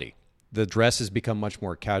formality. The dress has become much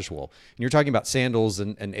more casual. And you're talking about sandals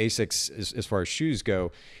and Asics as far as shoes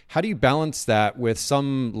go. How do you balance that with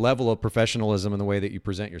some level of professionalism in the way that you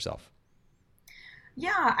present yourself?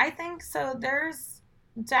 Yeah, I think so. There's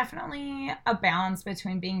definitely a balance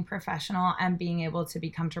between being professional and being able to be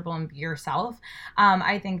comfortable and be yourself.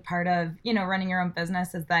 I think part of, running your own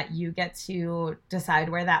business is that you get to decide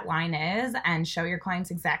where that line is and show your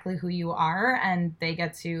clients exactly who you are, and they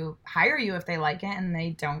get to hire you if they like it, and they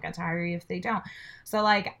don't get to hire you if they don't. So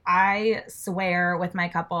I swear with my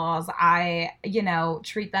couples, I,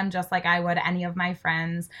 treat them just like I would any of my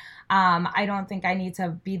friends. I don't think I need to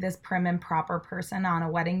be this prim and proper person on a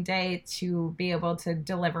wedding day to be able to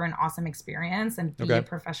deliver an awesome experience and be a Okay.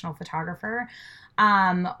 professional photographer.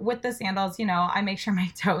 With the sandals, I make sure my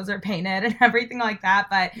toes are painted and everything like that.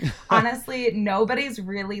 But honestly, nobody's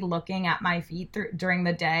really looking at my feet during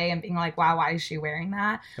the day and being like, wow, why is she wearing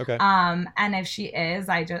that? Okay. And if she is,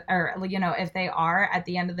 if they are, at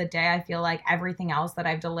the end of the day, I feel like everything else that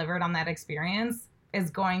I've delivered on that experience is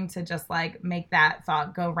going to just like make that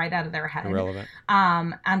thought go right out of their head. Irrelevant.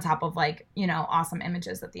 On top of like, awesome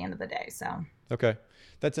images at the end of the day. So. Okay.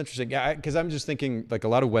 That's interesting. Yeah, because I'm just thinking like a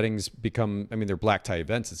lot of weddings become, I mean, they're black tie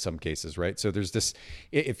events in some cases, right? So there's this,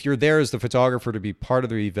 if you're there as the photographer to be part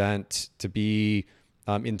of the event, to be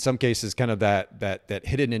in some cases kind of that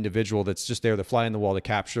hidden individual that's just there, the fly on the wall to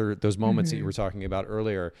capture those moments that you were talking about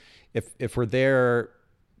earlier. If we're there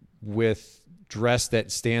with dress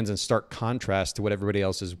that stands in stark contrast to what everybody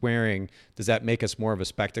else is wearing, does that make us more of a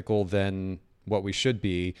spectacle than what we should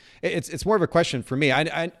be? It's more of a question for me.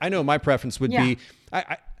 I know my preference would be,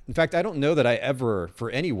 in fact, I don't know that I ever, for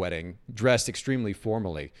any wedding, dressed extremely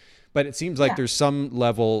formally, but it seems like there's some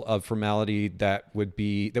level of formality that would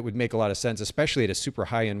make a lot of sense, especially at a super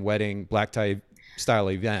high-end wedding, black tie style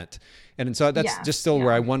event. And so that's just still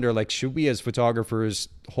where I wonder, like, should we as photographers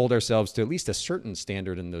hold ourselves to at least a certain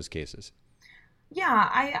standard in those cases? Yeah,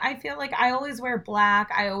 I feel like I always wear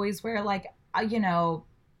black. I always wear like,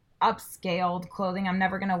 upscaled clothing. I'm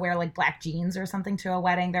never going to wear like black jeans or something to a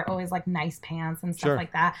wedding. They're always like nice pants and stuff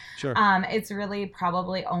like that. Sure. It's really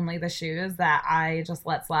probably only the shoes that I just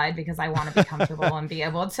let slide because I want to be comfortable and be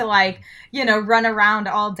able to like, run around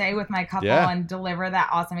all day with my couple and deliver that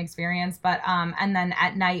awesome experience. But, and then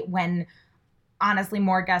at night when honestly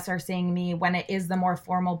more guests are seeing me, when it is the more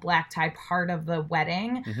formal black tie part of the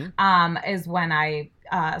wedding, is when I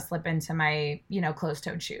slip into my,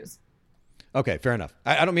 closed-toed shoes. Okay, fair enough.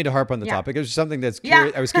 I don't mean to harp on the topic. It was just something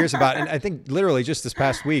I was curious about. And I think literally just this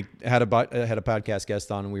past week had a podcast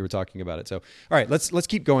guest on and we were talking about it. So, all right, let's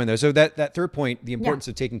keep going there. So that third point, the importance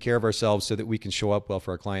of taking care of ourselves so that we can show up well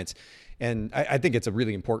for our clients. And I think it's a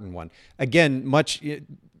really important one. Again,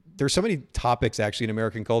 there's so many topics actually in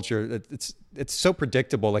American culture. It's so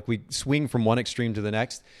predictable. Like we swing from one extreme to the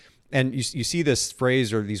next. And you see this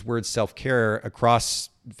phrase or these words self-care across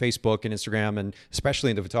Facebook and Instagram, and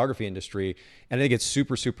especially in the photography industry. And I think it's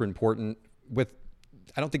super, super important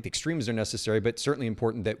I don't think the extremes are necessary, but certainly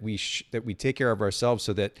important that we take care of ourselves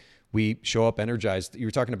so that we show up energized. You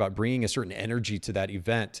were talking about bringing a certain energy to that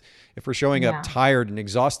event. If we're showing up tired and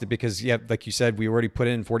exhausted because, like you said, we already put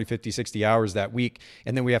in 40, 50, 60 hours that week,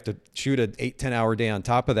 and then we have to shoot an 8-10 hour day on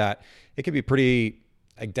top of that, it can be pretty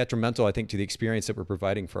detrimental, I think, to the experience that we're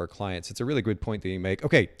providing for our clients. It's a really good point that you make.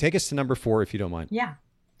 Okay, take us to number 4, if you don't mind. Yeah.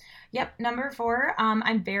 Yep. Number 4,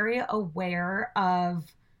 I'm very aware of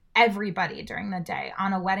everybody during the day,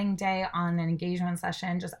 on a wedding day, on an engagement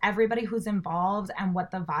session, just everybody who's involved and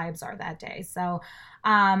what the vibes are that day. So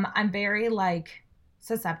I'm very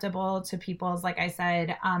susceptible to people's, like I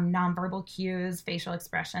said, nonverbal cues, facial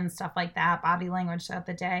expressions, stuff like that, body language throughout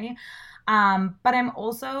the day. But I'm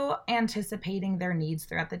also anticipating their needs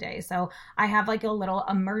throughout the day. So I have like a little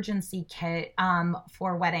emergency kit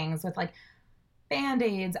for weddings with like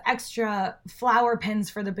Band-Aids, extra flower pins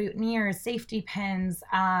for the boutonnieres, safety pins,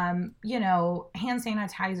 hand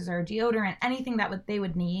sanitizer, deodorant, anything that they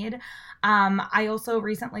would need. I also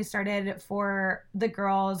recently started for the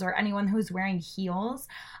girls or anyone who's wearing heels.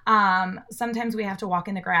 Sometimes we have to walk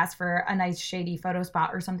in the grass for a nice shady photo spot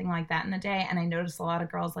or something like that in the day. And I noticed a lot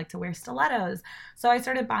of girls like to wear stilettos. So I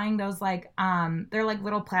started buying those they're like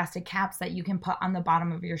little plastic caps that you can put on the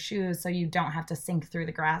bottom of your shoes so you don't have to sink through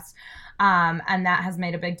the grass. And that has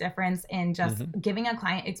made a big difference in just giving a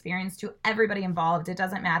client experience to everybody involved. It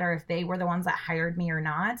doesn't matter if they were the ones that hired me or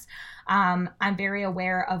not. I'm very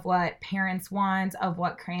aware of what parents want, of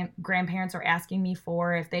what grandparents are asking me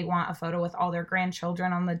for. If they want a photo with all their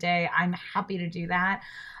grandchildren on the day, I'm happy to do that.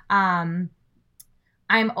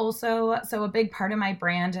 I'm also, so a big part of my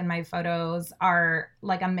brand and my photos are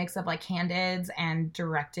like a mix of like candids and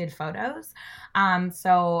directed photos.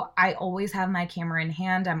 So I always have my camera in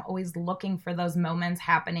hand. I'm always looking for those moments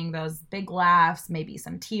happening, those big laughs, maybe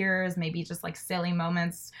some tears, maybe just like silly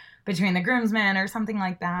moments between the groomsmen or something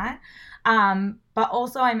like that. But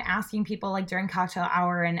also I'm asking people like during cocktail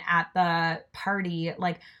hour and at the party,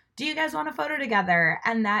 like, do you guys want a photo together?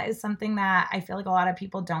 And that is something that I feel like a lot of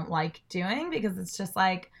people don't like doing because it's just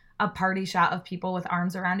like a party shot of people with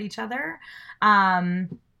arms around each other.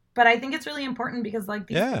 But I think it's really important because like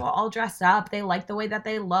these people all dressed up, they like the way that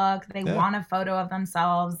they look, they want a photo of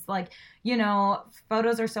themselves. Like,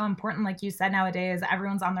 photos are so important. Like you said, nowadays,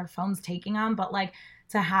 everyone's on their phones taking them, but like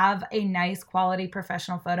to have a nice quality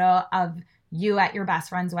professional photo of you at your best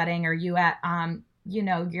friend's wedding, or you at,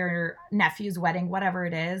 your nephew's wedding, whatever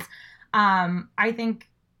it is. I think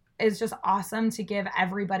is just awesome to give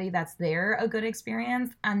everybody that's there a good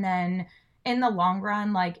experience. And then in the long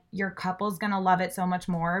run, like, your couple's going to love it so much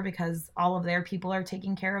more because all of their people are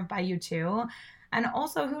taken care of by you too. And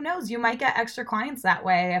also, who knows, you might get extra clients that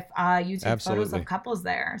way if you take photos of couples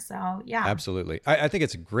there. So yeah. Absolutely. I think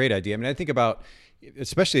it's a great idea. I mean, I think about,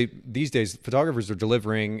 especially these days, photographers are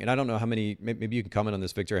delivering, and I don't know how many, maybe you can comment on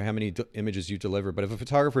this, Victor, how many images you deliver, but if a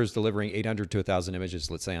photographer is delivering 800 to 1,000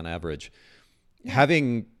 images, let's say on average,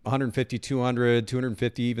 having 150, 200,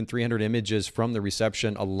 250, even 300 images from the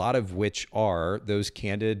reception, a lot of which are those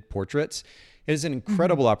candid portraits, is an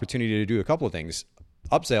incredible opportunity to do a couple of things.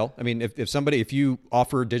 Upsell. I mean, if you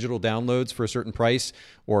offer digital downloads for a certain price,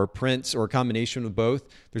 or prints, or a combination of both,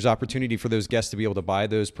 there's opportunity for those guests to be able to buy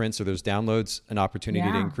those prints or those downloads, an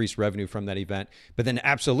opportunity to increase revenue from that event. But then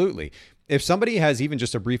absolutely, if somebody has even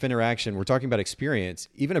just a brief interaction, we're talking about experience,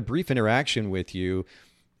 even a brief interaction with you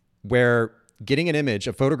where getting an image,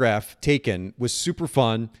 a photograph taken was super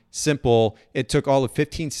fun, simple. It took all of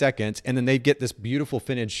 15 seconds, and then they get this beautiful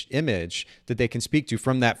finished image that they can speak to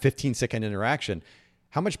from that 15-second interaction.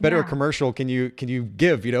 How much better a commercial can you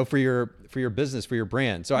give, for your business, for your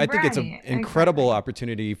brand? So I think it's an incredible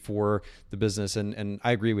opportunity for the business, and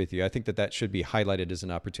I agree with you. I think that should be highlighted as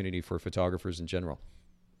an opportunity for photographers in general.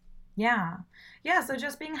 Yeah. Yeah. So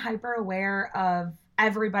just being hyper aware of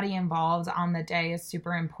everybody involved on the day is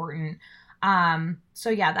super important. So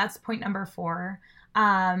yeah, that's point number 4.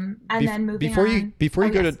 And then moving before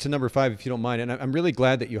you go to number 5, if you don't mind, and I'm really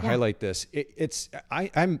glad that you highlight this.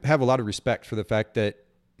 I have a lot of respect for the fact that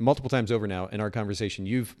multiple times over now in our conversation,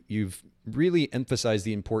 you've really emphasized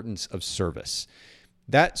the importance of service.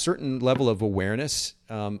 That certain level of awareness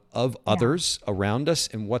of others around us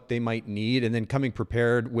and what they might need, and then coming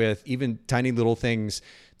prepared with even tiny little things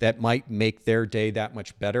that might make their day that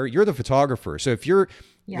much better. You're the photographer. So if you're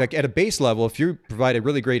like at a base level, if you provide a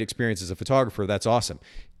really great experience as a photographer, that's awesome.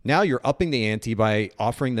 Now you're upping the ante by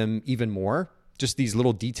offering them even more, just these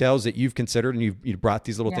little details that you've considered, and you've brought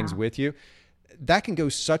these little things with you. That can go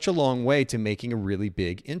such a long way to making a really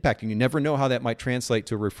big impact. And you never know how that might translate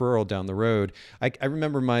to a referral down the road. I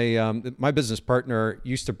remember my business partner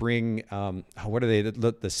used to bring, what are they?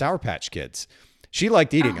 The Sour Patch Kids. She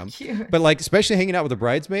liked eating them, cute. But like, especially hanging out with the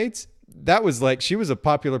bridesmaids, that was like, she was a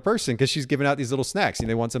popular person because she's giving out these little snacks, and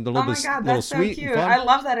they want something a little that's sweet so cute. and fun. I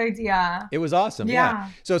love that idea. It was awesome. Yeah.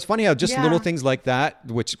 So it's funny how just little things like that,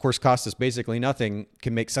 which of course cost us basically nothing,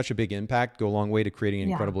 can make such a big impact, go a long way to creating an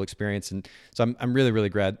incredible experience. And so I'm really, really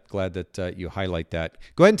glad that you highlight that.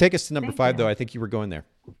 Go ahead and take us to number 5, though. I think you were going there.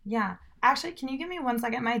 Yeah. Actually, can you give me 1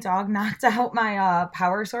 second? My dog knocked out my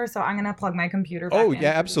power source, so I'm going to plug my computer back in.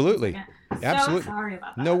 Yeah, absolutely. Absolutely. So sorry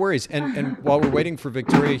about that. No worries. And while we're waiting for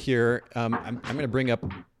Victoria here, I'm going to bring up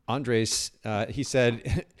Andres. He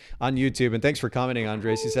said on YouTube, and thanks for commenting,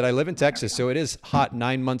 Andres. He said, I live in Texas, so it is hot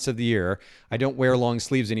 9 months of the year. I don't wear long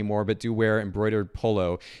sleeves anymore, but do wear embroidered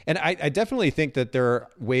polo. And I definitely think that there are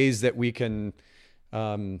ways that we can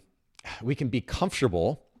be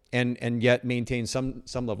comfortable and yet maintain some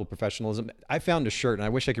level of professionalism. I found a shirt, and I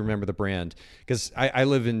wish I could remember the brand, because I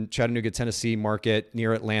live in Chattanooga, Tennessee market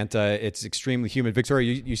near Atlanta. It's extremely humid.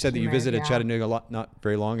 Victoria, you said that you visited Chattanooga not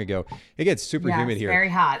very long ago. It gets super humid here. Very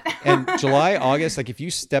hot. And July, August, like if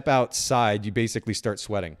you step outside, you basically start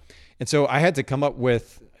sweating. And so I had to come up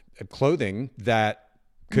with clothing that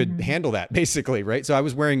could handle that, basically, right? So I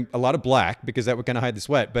was wearing a lot of black because that would kind of hide the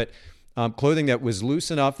sweat, but clothing that was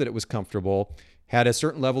loose enough that it was comfortable, had a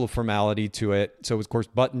certain level of formality to it. So it was, of course,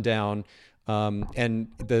 buttoned down. And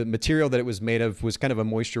the material that it was made of was kind of a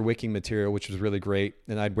moisture wicking material, which was really great.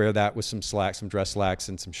 And I'd wear that with some slacks, some dress slacks,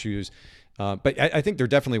 and some shoes. But I think there are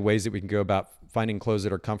definitely ways that we can go about finding clothes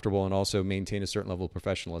that are comfortable and also maintain a certain level of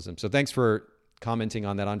professionalism. So thanks for commenting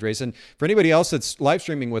on that, Andres. And for anybody else that's live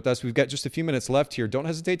streaming with us, we've got just a few minutes left here. Don't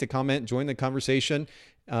hesitate to comment, join the conversation.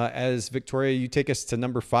 As Victoria, you take us to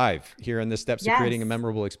number 5 here in the steps to creating a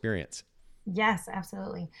memorable experience. Yes,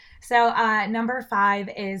 absolutely. So number 5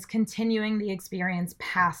 is continuing the experience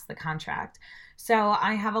past the contract. So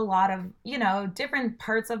I have a lot of, different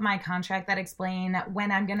parts of my contract that explain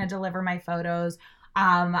when I'm going to deliver my photos,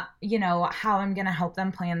 how I'm going to help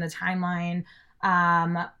them plan the timeline,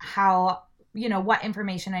 how, what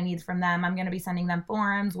information I need from them. I'm going to be sending them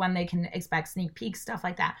forums, when they can expect sneak peeks, stuff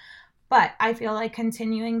like that. But I feel like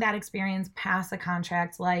continuing that experience past the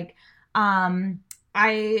contract, like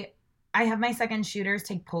I have my second shooters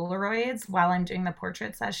take Polaroids while I'm doing the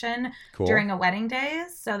portrait session Cool. during a wedding day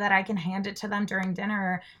so that I can hand it to them during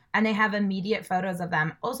dinner and they have immediate photos of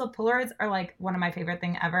them. Also, Polaroids are like one of my favorite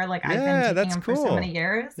thing ever. Like I've been Yeah, taking that's them for so many cool.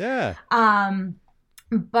 years. Yeah. Um,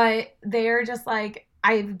 but they're just like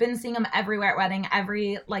I've been seeing them everywhere at wedding.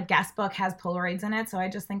 Every like guest book has Polaroids in it, so I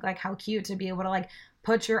just think like how cute to be able to like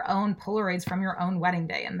put your own Polaroids from your own wedding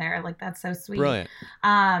day in there. Like that's so sweet. Brilliant.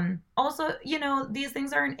 Also, you know, these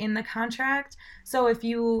things aren't in the contract, so if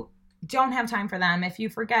you don't have time for them, if you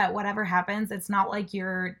forget, whatever happens, it's not like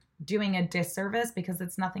you're doing a disservice because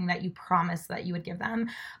it's nothing that you promised that you would give them.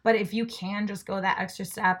 But if you can just go that extra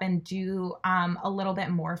step and do a little bit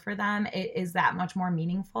more for them, it is that much more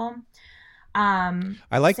meaningful.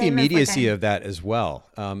 I like the Same as like immediacy of that as well.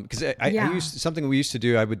 Because I yeah, used something we used to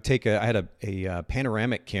do. I had a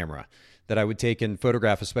panoramic camera that I would take and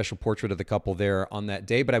photograph a special portrait of the couple there on that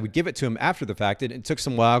day, but I would give it to him after the fact. It took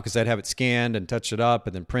some while because I'd have it scanned and touch it up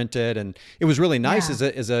and then print it. And it was really nice yeah,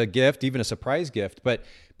 as a gift, even a surprise gift. But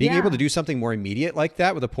being able yeah. to do something more immediate like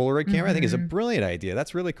that with a Polaroid camera, I think is a Hmm. brilliant idea.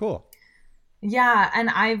 That's really cool. Yeah, and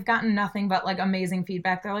I've gotten nothing but like amazing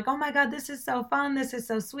feedback. They're like, "Oh my God, this is so fun. This is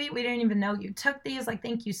so sweet. We didn't even know you took these. Like,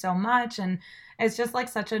 thank you so much." And it's just like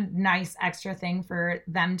such a nice extra thing for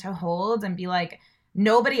them to hold and be like,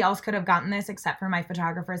 nobody else could have gotten this except for my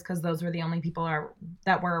photographers because those were the only people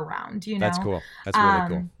that were around, you That's know? cool. That's really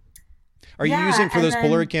cool. Um, Are you yeah, using for and those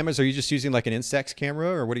Polaroid then cameras? Are you just using like an Instax camera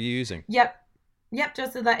or what are you using? yep. Yep,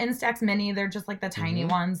 just the Instax Mini. They're just like the tiny Mm-hmm.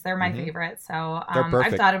 ones. They're my Mm-hmm. favorite. So They're I've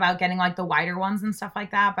perfect. thought about getting like the wider ones and stuff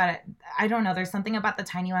like that. But I don't know. There's something about the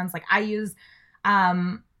tiny ones. Like I use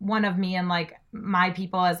one of me and like my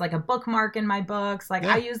people as like a bookmark in my books. Like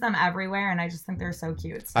I Yeah. use them everywhere, and I just think they're so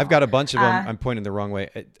cute. I've So got a bunch of them. uh, I'm pointing the wrong way.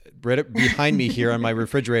 Right behind me here on my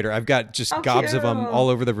refrigerator, I've got just oh, gobs of them all cute.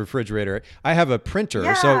 over the refrigerator. I have a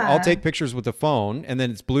printer, so I'll Yeah. take pictures with the phone, and then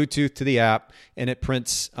it's Bluetooth to the app, and it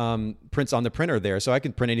prints on the printer there, so I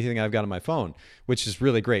can print anything I've got on my phone, which is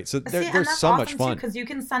really great. So See, they're and that's so much awesome too, fun. because you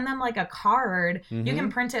can send them like a card. You Mm-hmm. can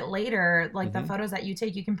print it later, like the Mm-hmm. photos that you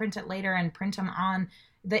take, you can print it later and print them on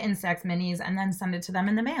the Instax minis and then send it to them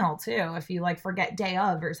in the mail too, if you like forget day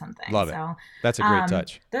of or something. Love it. So That's a great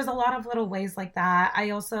touch. there's a lot of little ways like that.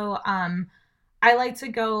 I also I like to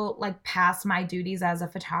go like past my duties as a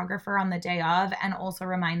photographer on the day of and also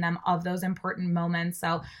remind them of those important moments.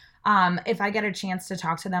 So if I get a chance to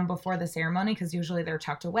talk to them before the ceremony, because usually they're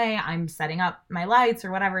tucked away, I'm setting up my lights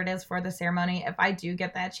or whatever it is for the ceremony. If I do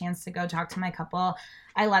get that chance to go talk to my couple,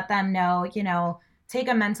 I let them know, you know, take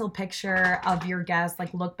a mental picture of your guests,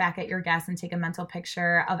 like look back at your guests and take a mental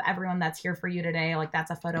picture of everyone that's here for you today. Like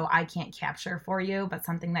that's a photo I can't capture for you, but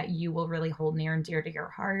something that you will really hold near and dear to your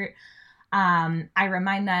heart. I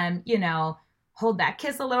remind them, you know, hold that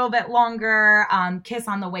kiss a little bit longer, kiss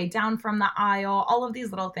on the way down from the aisle, all of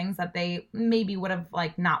these little things that they maybe would have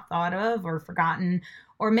like not thought of or forgotten,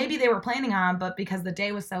 or maybe they were planning on, but because the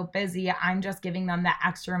day was so busy, I'm just giving them that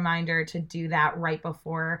extra reminder to do that right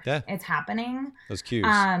before Yeah, it's happening. those cues.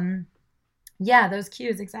 Um, yeah, those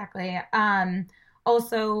cues exactly.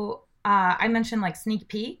 Also, I mentioned like sneak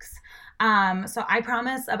peeks. So I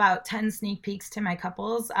promise about 10 sneak peeks to my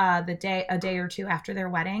couples a day or two after their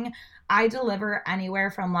wedding. I deliver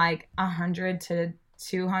anywhere from like 100 to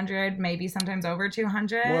 200, maybe sometimes over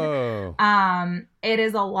 200. Whoa. It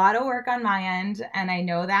is a lot of work on my end, and I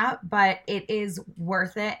know that, but it is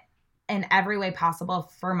worth it in every way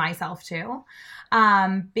possible for myself too,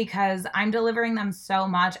 because I'm delivering them so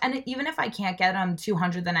much. And even if I can't get them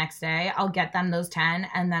 200 the next day, I'll get them those 10,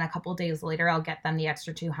 and then a couple days later I'll get them the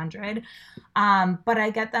extra 200. But I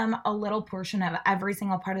get them a little portion of every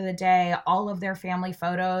single part of the day, all of their family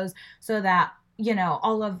photos, so that, you know,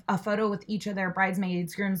 all of a photo with each of their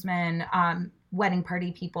bridesmaids, groomsmen, wedding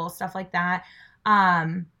party people, stuff like that,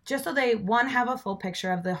 just so they, one, have a full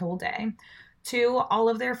picture of the whole day. Two, all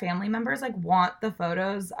of their family members like want the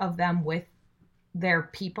photos of them with their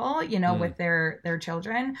people, you know, Mm. with their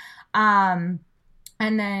children.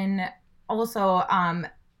 And then also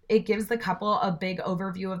it gives the couple a big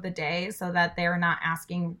overview of the day so that they're not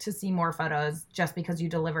asking to see more photos just because you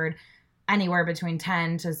delivered anywhere between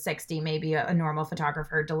 10 to 60. Maybe a normal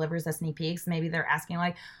photographer delivers the sneak peeks. Maybe they're asking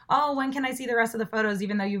like, oh, when can I see the rest of the photos,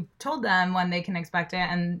 even though you've told them when they can expect it,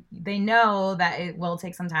 and they know that it will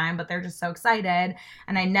take some time, but they're just so excited.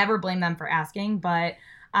 And I never blame them for asking, but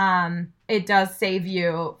it does save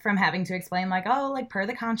you from having to explain like, oh, like per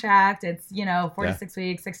the contract, it's, you know, 4 to Yeah, 6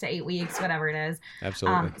 weeks, 6 to 8 weeks, whatever it is.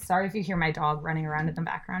 absolutely. Sorry if you hear my dog running around in the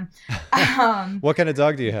background. um, What kind of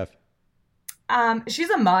dog do you have? She's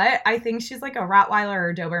a mutt. I think she's like a Rottweiler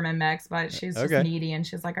or Doberman mix, but she's just Okay. needy and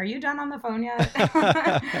she's like, "Are you done on the phone yet?"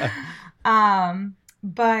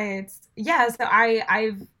 But yeah, so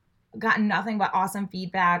I've gotten nothing but awesome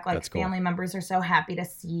feedback. Like That's cool. family members are so happy to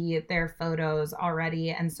see their photos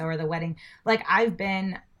already, and so are the wedding. Like I've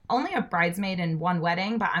been only a bridesmaid in one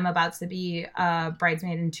wedding, but I'm about to be a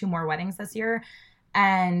bridesmaid in two more weddings this year.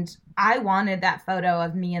 And I wanted that photo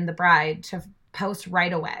of me and the bride to post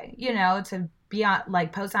right away, to be on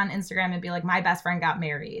like post on Instagram and be like, my best friend got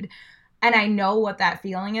married. And I know what that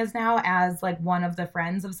feeling is now as like one of the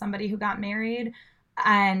friends of somebody who got married.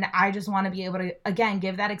 And I just want to be able to, again,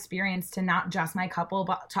 give that experience to not just my couple,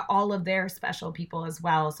 but to all of their special people as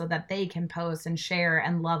well, so that they can post and share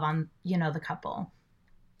and love on, the couple.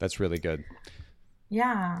 That's really good.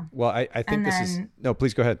 Yeah. Well, I think no,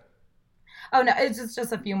 please go ahead. Oh no, it's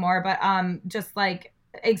just a few more, but just like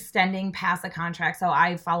extending past the contract. So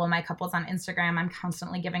I follow my couples on Instagram. I'm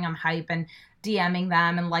constantly giving them hype and DMing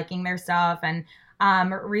them and liking their stuff. And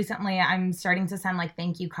recently I'm starting to send like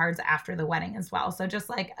thank you cards after the wedding as well. So just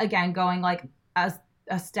like, again, going like a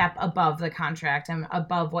step above the contract and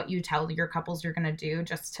above what you tell your couples you're going to do,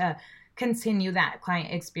 just to continue that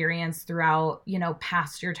client experience throughout,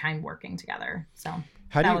 past your time working together. So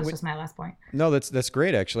that was just my last point. No, that's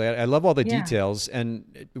great. Actually, I love all the Yeah. details,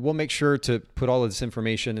 and we'll make sure to put all of this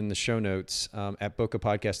information in the show notes at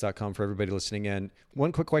bokehpodcast.com for everybody listening in.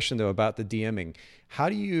 One quick question though about the DMing: how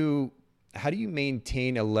do you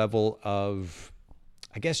maintain a level of,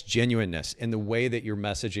 I guess, genuineness in the way that you're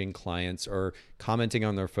messaging clients or commenting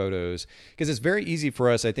on their photos? Because it's very easy for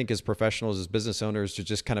us, I think, as professionals, as business owners, to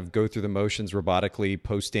just kind of go through the motions robotically,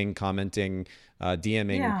 posting, commenting,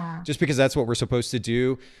 DMing, just because that's what we're supposed to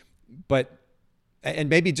do. And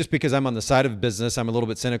maybe just because I'm on the side of business, I'm a little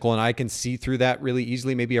bit cynical and I can see through that really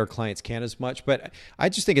easily. Maybe our clients can't as much, but I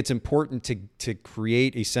just think it's important to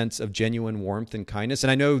create a sense of genuine warmth and kindness. And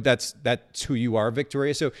I know that's who you are,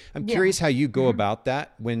 Victoria. So I'm curious how you go about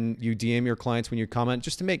that when you DM your clients, when you comment,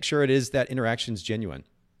 just to make sure it is that interaction's genuine.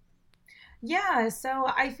 Yeah.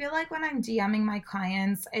 So I feel like when I'm DMing my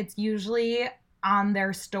clients, it's usually on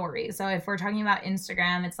their story. So if we're talking about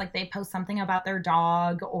Instagram, it's like they post something about their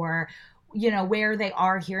dog or where they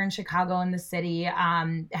are here in Chicago in the city,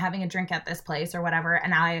 having a drink at this place or whatever.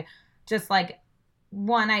 And I just like,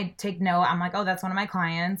 one, I take note. I'm like, oh, that's one of my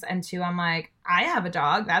clients. And two, I'm like, I have a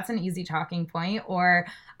dog. That's an easy talking point. Or,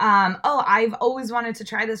 oh, I've always wanted to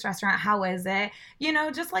try this restaurant. How is it?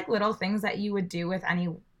 Just like little things that you would do with any,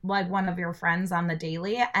 like one of your friends on the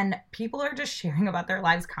daily, and people are just sharing about their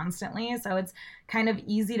lives constantly. So it's kind of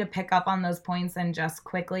easy to pick up on those points and just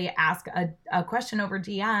quickly ask a question over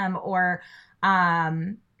DM or,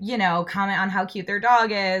 comment on how cute their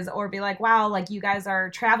dog is, or be like, wow, like you guys are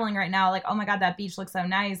traveling right now. Like, oh my God, that beach looks so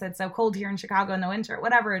nice. It's so cold here in Chicago in the winter,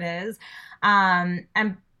 whatever it is. And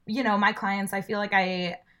my clients, I feel like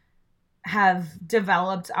I have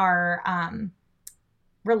developed our,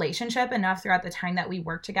 relationship enough throughout the time that we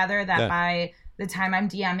work together that by the time I'm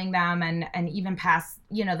DMing them and even past,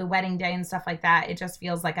 the wedding day and stuff like that, it just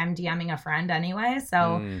feels like I'm DMing a friend anyway.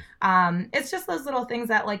 So it's just those little things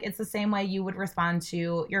that like, it's the same way you would respond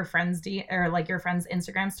to your friend's or like your friend's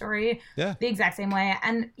Instagram story, the exact same way.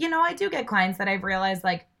 And, I do get clients that I've realized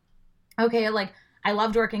like, okay, like I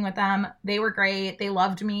loved working with them. They were great. They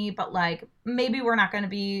loved me, but like, maybe we're not going to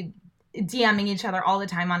be DMing each other all the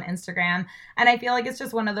time on Instagram. And I feel like it's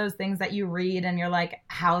just one of those things that you read and you're like,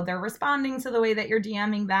 how they're responding to the way that you're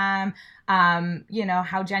DMing them,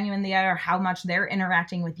 how genuine they are, how much they're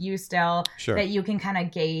interacting with you still, that you can kind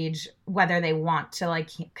of gauge whether they want to like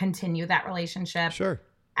continue that relationship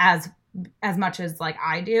as much as like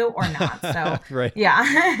I do or not. So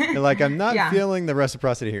You're like, I'm not feeling the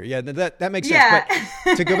reciprocity here. Yeah, that makes sense.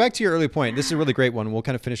 But to go back to your early point, this is a really great one. We'll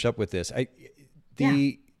kind of finish up with this.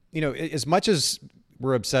 As much as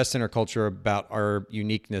we're obsessed in our culture about our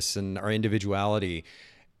uniqueness and our individuality,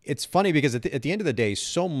 it's funny because at the end of the day,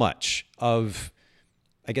 so much of,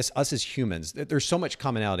 I guess, us as humans, there's so much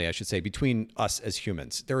commonality, I should say, between us as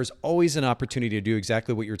humans. There is always an opportunity to do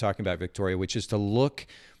exactly what you're talking about, Victoria, which is to look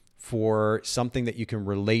for something that you can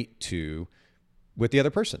relate to with the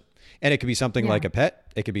other person. And it could be something like a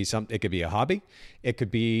pet. It could be a hobby. It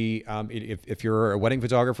could be, if you're a wedding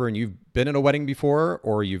photographer and you've been at a wedding before,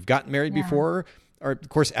 or you've gotten married before, or of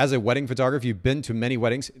course, as a wedding photographer, you've been to many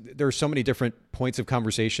weddings. There are so many different points of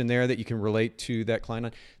conversation there that you can relate to that client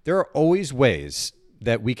on. There are always ways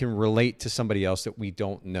that we can relate to somebody else that we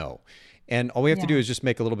don't know. And all we have to do Yeah. is just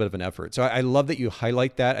make a little bit of an effort. So I love that you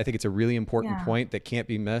highlight that. I think it's a really important Yeah. point that can't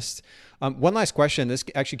be missed. One last question. This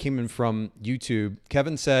actually came in from YouTube.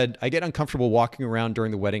 Kevin said, I get uncomfortable walking around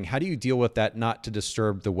during the wedding. How do you deal with that not to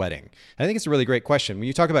disturb the wedding? I think it's a really great question. When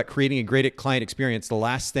you talk about creating a great client experience, the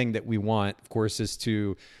last thing that we want, of course, is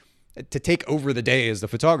to take over the day as the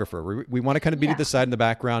photographer. We want to kind of be to Yeah. the side in the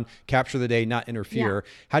background, capture the day, not Yeah. interfere.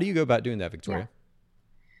 How do you go about doing that, Victoria?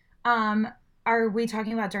 Are we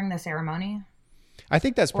talking about during the ceremony I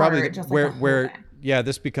think that's or probably just like where the whole where day? yeah,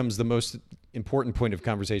 this becomes the most important point of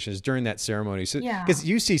conversation is during that ceremony. So Yeah. because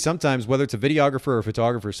you see sometimes whether it's a videographer or a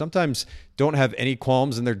photographer, sometimes don't have any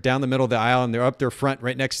qualms and they're down the middle of the aisle and they're up there front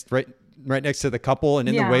right next to the couple and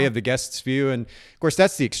in the way Yeah. of the guest's view. And of course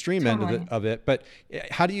that's the extreme end Totally. of it. But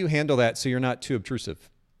how do you handle that so you're not too obtrusive?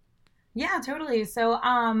 Yeah, totally. So,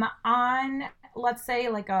 on let's say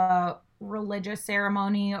like a religious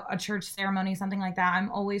ceremony, a church ceremony, something like that,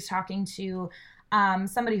 I'm always talking to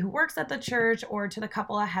somebody who works at the church or to the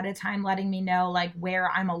couple ahead of time, letting me know like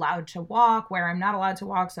where I'm allowed to walk, where I'm not allowed to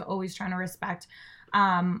walk. So, always trying to respect,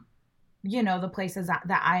 um, the places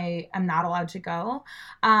that I am not allowed to go.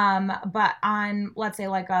 But on, let's say,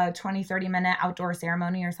 like a 20, 30-minute outdoor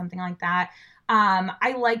ceremony or something like that,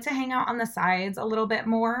 I like to hang out on the sides a little bit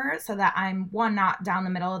more so that I'm, one, not down the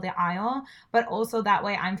middle of the aisle, but also that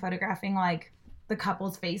way I'm photographing like the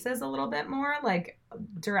couple's faces a little bit more, like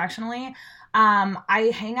directionally.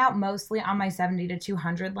 I hang out mostly on my 70 to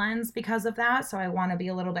 200 lens because of that. So I want to be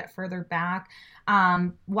a little bit further back,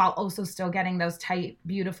 while also still getting those tight,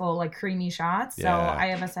 beautiful, like creamy shots. So Yeah. I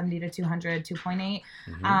have a 70 to 200 2.8.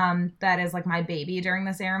 Mhm. That is like my baby during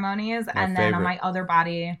the ceremonies. My And then on favorite. my other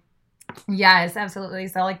body, yes, absolutely.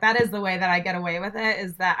 So like that is the way that I get away with it,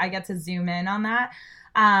 is that I get to zoom in on that.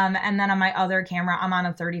 And then on my other camera, I'm on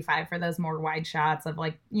a 35 for those more wide shots of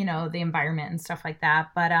like, the environment and stuff like that.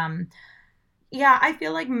 But yeah, I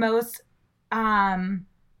feel like most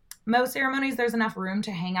ceremonies there's enough room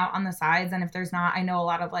to hang out on the sides, and if there's not, I know a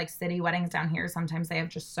lot of like city weddings down here, sometimes they have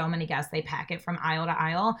just so many guests they pack it from aisle to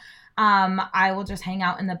aisle. I will just hang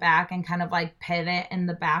out in the back and kind of like pivot in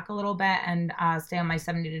the back a little bit and stay on my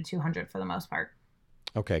 70 to 200 for the most part.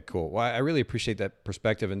 Okay, cool. Well, I really appreciate that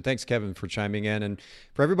perspective. And thanks, Kevin, for chiming in. And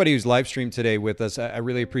for everybody who's live streamed today with us, I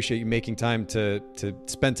really appreciate you making time to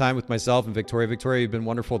spend time with myself and Victoria. Victoria, you've been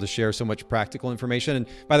wonderful to share so much practical information. And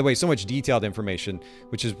by the way, so much detailed information,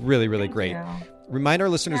 which is really, really Thank great. you. Remind our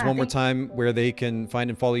listeners Yeah, one more thank- time where they can find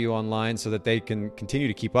and follow you online so that they can continue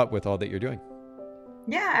to keep up with all that you're doing.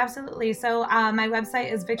 Yeah, absolutely. So my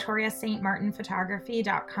website is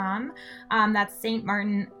victoriasaintmartinphotography.com. That's Saint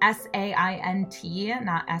Martin, SAINT,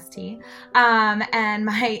 not ST. And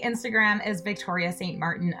my Instagram is Victoria Saint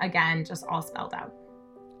Martin, again, just all spelled out.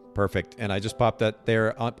 Perfect. And I just popped that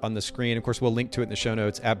there up on the screen. Of course, we'll link to it in the show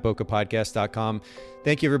notes at bokehpodcast.com.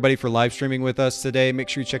 Thank you, everybody, for live streaming with us today. Make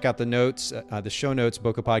sure you check out the notes, the show notes,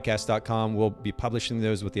 bokehpodcast.com. We'll be publishing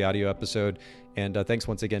those with the audio episode. And thanks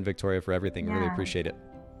once again, Victoria, for everything. I really Yeah. appreciate it.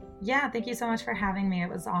 Yeah, thank you so much for having me. It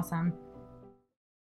was awesome.